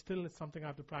 It still is something I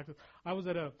have to practice. I was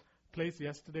at a place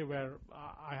yesterday where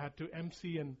I had to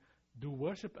MC and do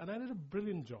worship, and I did a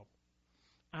brilliant job.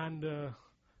 And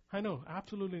I know,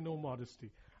 absolutely no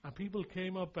modesty. And people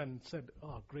came up and said,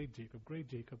 "Oh, great Jacob, great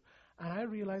Jacob." And I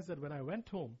realized that when I went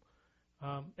home,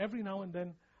 every now and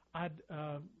then I'd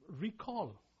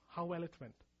recall how well it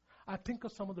went. I'd think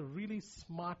of some of the really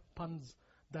smart puns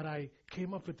that I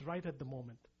came up with right at the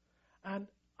moment. And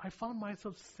I found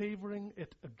myself savoring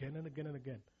it again and again and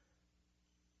again.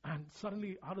 And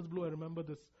suddenly, out of the blue, I remember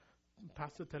this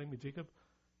pastor telling me, "Jacob,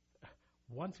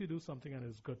 once you do something and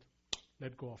it's good,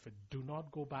 let go of it. Do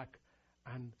not go back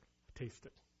and taste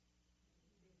it."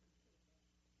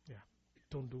 Yeah,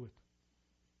 don't do it.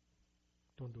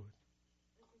 Don't do it.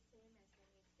 It's the same as when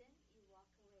you sin, you walk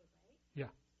away, right? Yeah.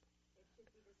 It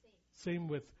should be the same. Same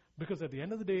with, because at the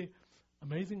end of the day,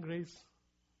 amazing grace,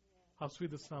 how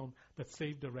sweet the sound that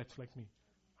saved a wretch like me.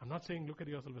 I'm not saying look at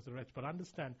yourself as a wretch, but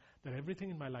understand that everything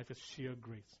in my life is sheer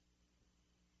grace.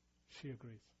 Sheer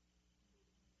grace.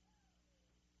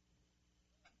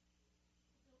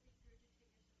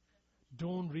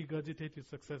 Don't regurgitate your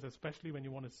success, especially when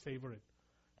you want to savor it.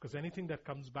 Because anything that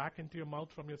comes back into your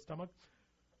mouth from your stomach,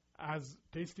 as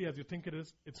tasty as you think it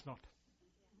is, it's not.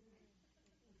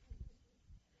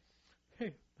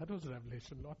 Hey, that was a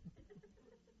revelation, Lord.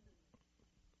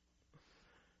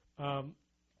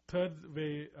 Third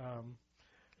way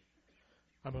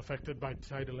I'm affected by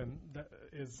title, and that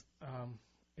is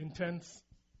intense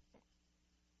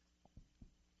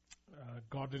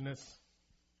godliness,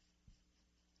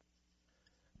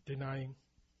 denying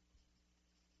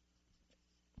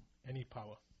any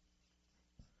power,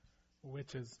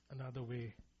 which is another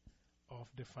way of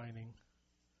defining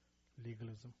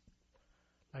legalism.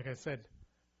 Like I said,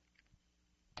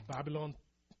 Babylon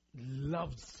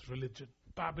loves religion.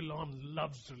 Babylon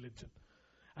loves religion.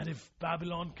 And if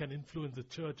Babylon can influence the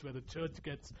church, where the church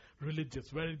gets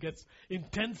religious, where it gets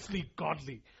intensely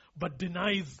godly, but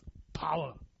denies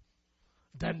power,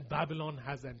 then Babylon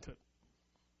has entered.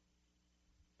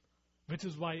 Which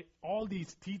is why all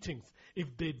these teachings,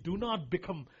 if they do not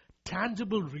become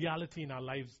tangible reality in our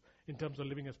lives in terms of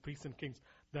living as priests and kings,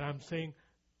 then I'm saying,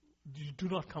 you do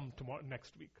not come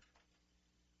next week.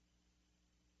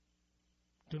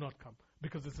 Do not come.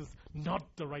 Because this is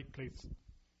not the right place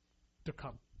to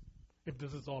come, if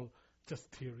this is all just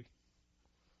theory.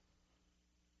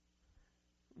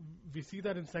 We see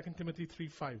that in 2 Timothy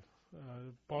 3:5.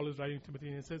 Paul is writing to Timothy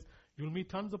and he says, "You'll meet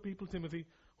tons of people, Timothy,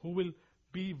 who will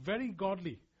be very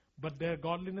godly, but their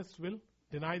godliness will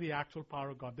deny the actual power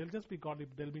of God." They'll just be godly,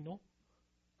 but there'll be no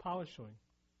power showing.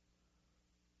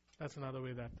 That's another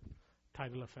way that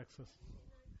title affects us.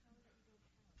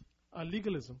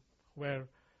 Legalism, where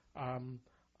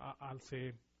I'll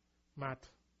say, "Matt,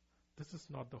 this is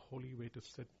not the holy way to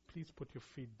sit. Please put your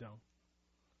feet down."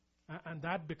 And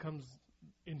that becomes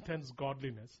intense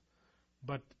godliness.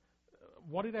 But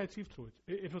what did I achieve through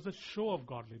it? It was a show of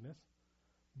godliness,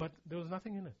 but there was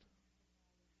nothing in it.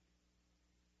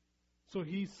 So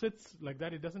he sits like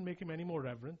that. It doesn't make him any more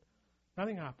reverent.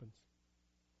 Nothing happens.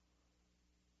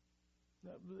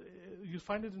 You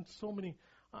find it in so many.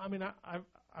 I mean,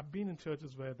 I've been in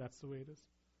churches where that's the way it is.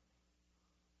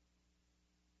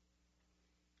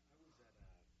 I was at a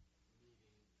meeting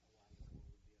a while ago with the other week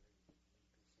or so,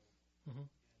 Mm-hmm.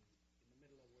 and in the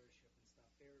middle of worship and stuff,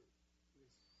 there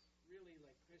was really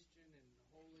like Christian and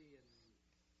holy and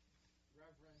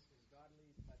reverent and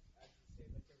godly, but as you say,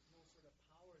 but there's no sort of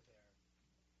power there.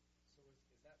 So is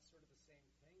that sort of the same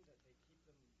thing, that they keep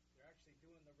them, they're actually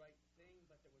doing the right thing,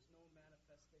 but there was no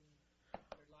manifesting,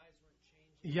 their lives weren't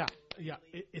changing? Yeah.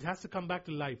 Really? It has to come back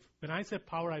to life. When I say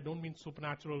power, I don't mean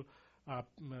supernatural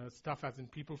stuff as in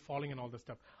people falling and all this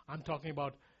stuff. I'm talking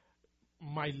about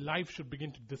my life should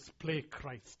begin to display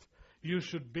Christ. You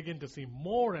should begin to see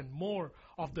more and more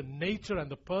of the nature and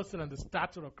the person and the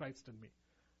stature of Christ in me.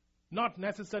 Not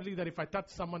necessarily that if I touch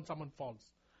someone, someone falls.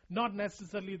 Not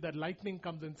necessarily that lightning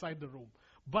comes inside the room.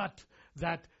 But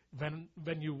that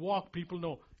when you walk, people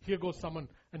know, here goes someone,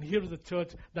 and here is a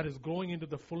church that is growing into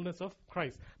the fullness of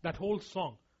Christ. That whole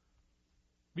song.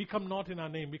 We come not in our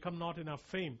name, we come not in our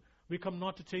fame, we come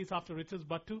not to chase after riches,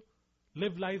 but to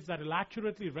live lives that will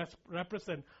accurately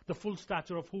represent the full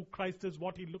stature of who Christ is,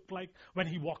 what he looked like when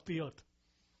he walked the earth.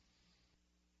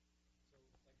 So,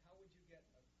 like, how would you get,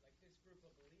 like, this group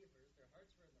of believers, their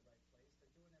hearts were in the right place,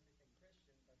 they're doing everything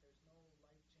Christian, but there's no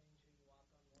life-changing walk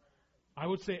on water? I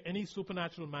would say any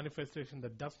supernatural manifestation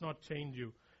that does not change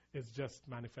you is just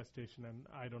manifestation, and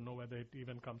I don't know whether it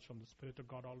even comes from the Spirit of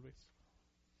God always.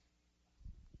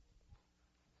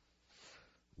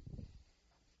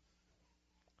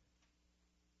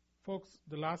 Folks,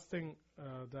 the last thing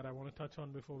that I want to touch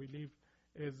on before we leave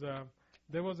is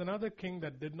there was another king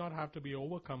that did not have to be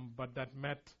overcome, but that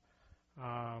met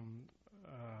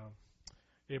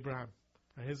Abraham.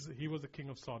 He was the king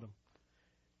of Sodom.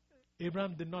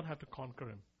 Abraham did not have to conquer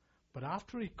him. But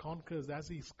after he conquers, as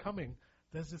he's coming,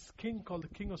 there's this king called the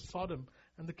king of Sodom,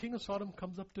 and the king of Sodom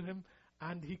comes up to him,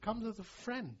 and he comes as a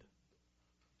friend.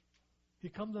 He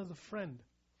comes as a friend.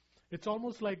 It's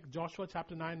almost like Joshua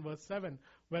chapter 9 verse 7,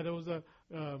 where there was a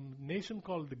nation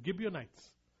called the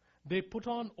Gibeonites. They put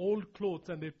on old clothes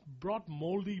and they brought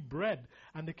moldy bread,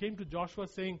 and they came to Joshua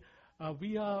saying,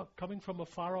 we are coming from a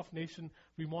far off nation,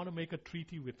 we want to make a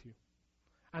treaty with you.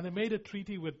 And they made a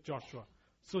treaty with Joshua.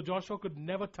 So Joshua could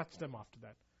never touch them after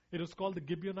that. It was called the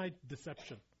Gibeonite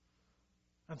deception.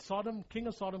 And Sodom, king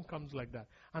of Sodom comes like that.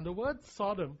 And the word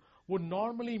Sodom would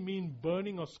normally mean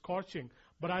burning or scorching.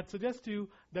 But I'd suggest to you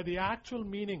that the actual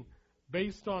meaning,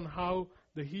 based on how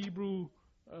the Hebrew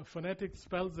phonetic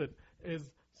spells it, is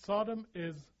Sodom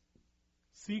is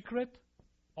secret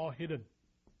or hidden.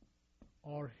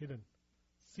 Or hidden.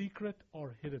 Secret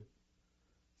or hidden.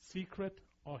 Secret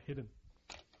or hidden.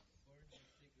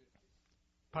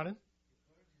 Pardon?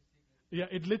 Yeah,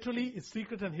 it literally is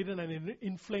secret and hidden, and it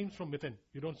inflames from within.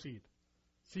 You don't see it.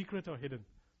 Secret or hidden.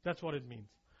 That's what it means.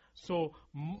 So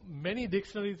many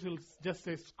dictionaries will just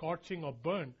say scorching or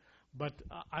burn, but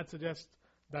I'd suggest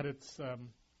that it's,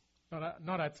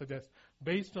 not I'd suggest,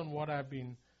 based on what I've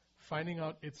been finding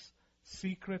out, it's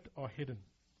secret or hidden.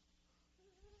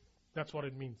 That's what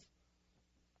it means.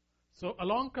 So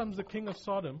along comes the king of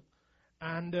Sodom,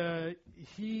 and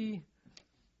he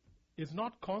is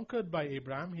not conquered by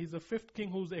Abraham. He's the fifth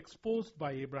king who's exposed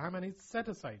by Abraham, and he's set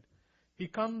aside. He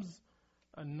comes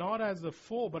not as a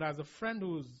foe, but as a friend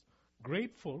who's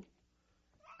grateful.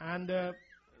 And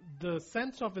the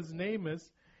sense of his name is,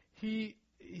 if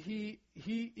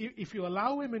you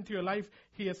allow him into your life,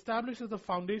 he establishes a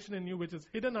foundation in you which is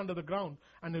hidden under the ground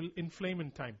and will inflame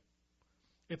in time.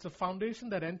 It's a foundation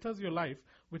that enters your life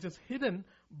which is hidden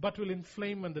but will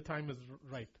inflame when the time is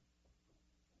right.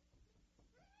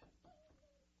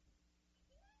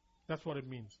 That's what it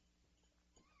means.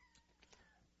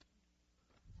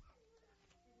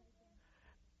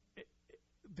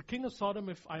 The king of Sodom,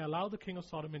 if I allow the king of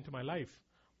Sodom into my life,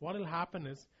 what will happen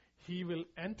is he will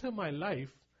enter my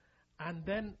life and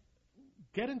then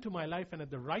get into my life, and at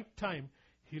the right time,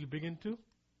 he'll begin to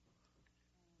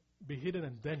be hidden,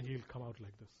 and then he'll come out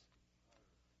like this.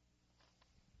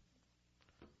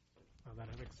 Now that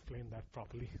I've explained that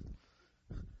properly.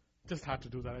 Just had to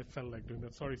do that. I felt like doing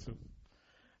that. Sorry, Sue.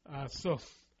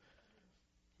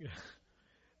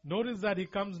 Notice that he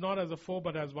comes not as a foe,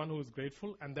 but as one who is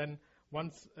grateful. And then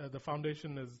once the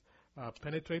foundation is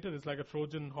penetrated, it's like a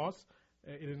Trojan horse.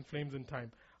 It inflames in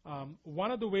time.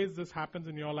 One of the ways this happens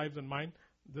in your lives and mine,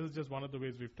 this is just one of the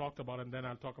ways we've talked about, and then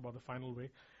I'll talk about the final way,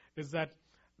 is that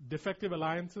defective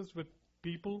alliances with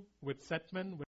people, with set men,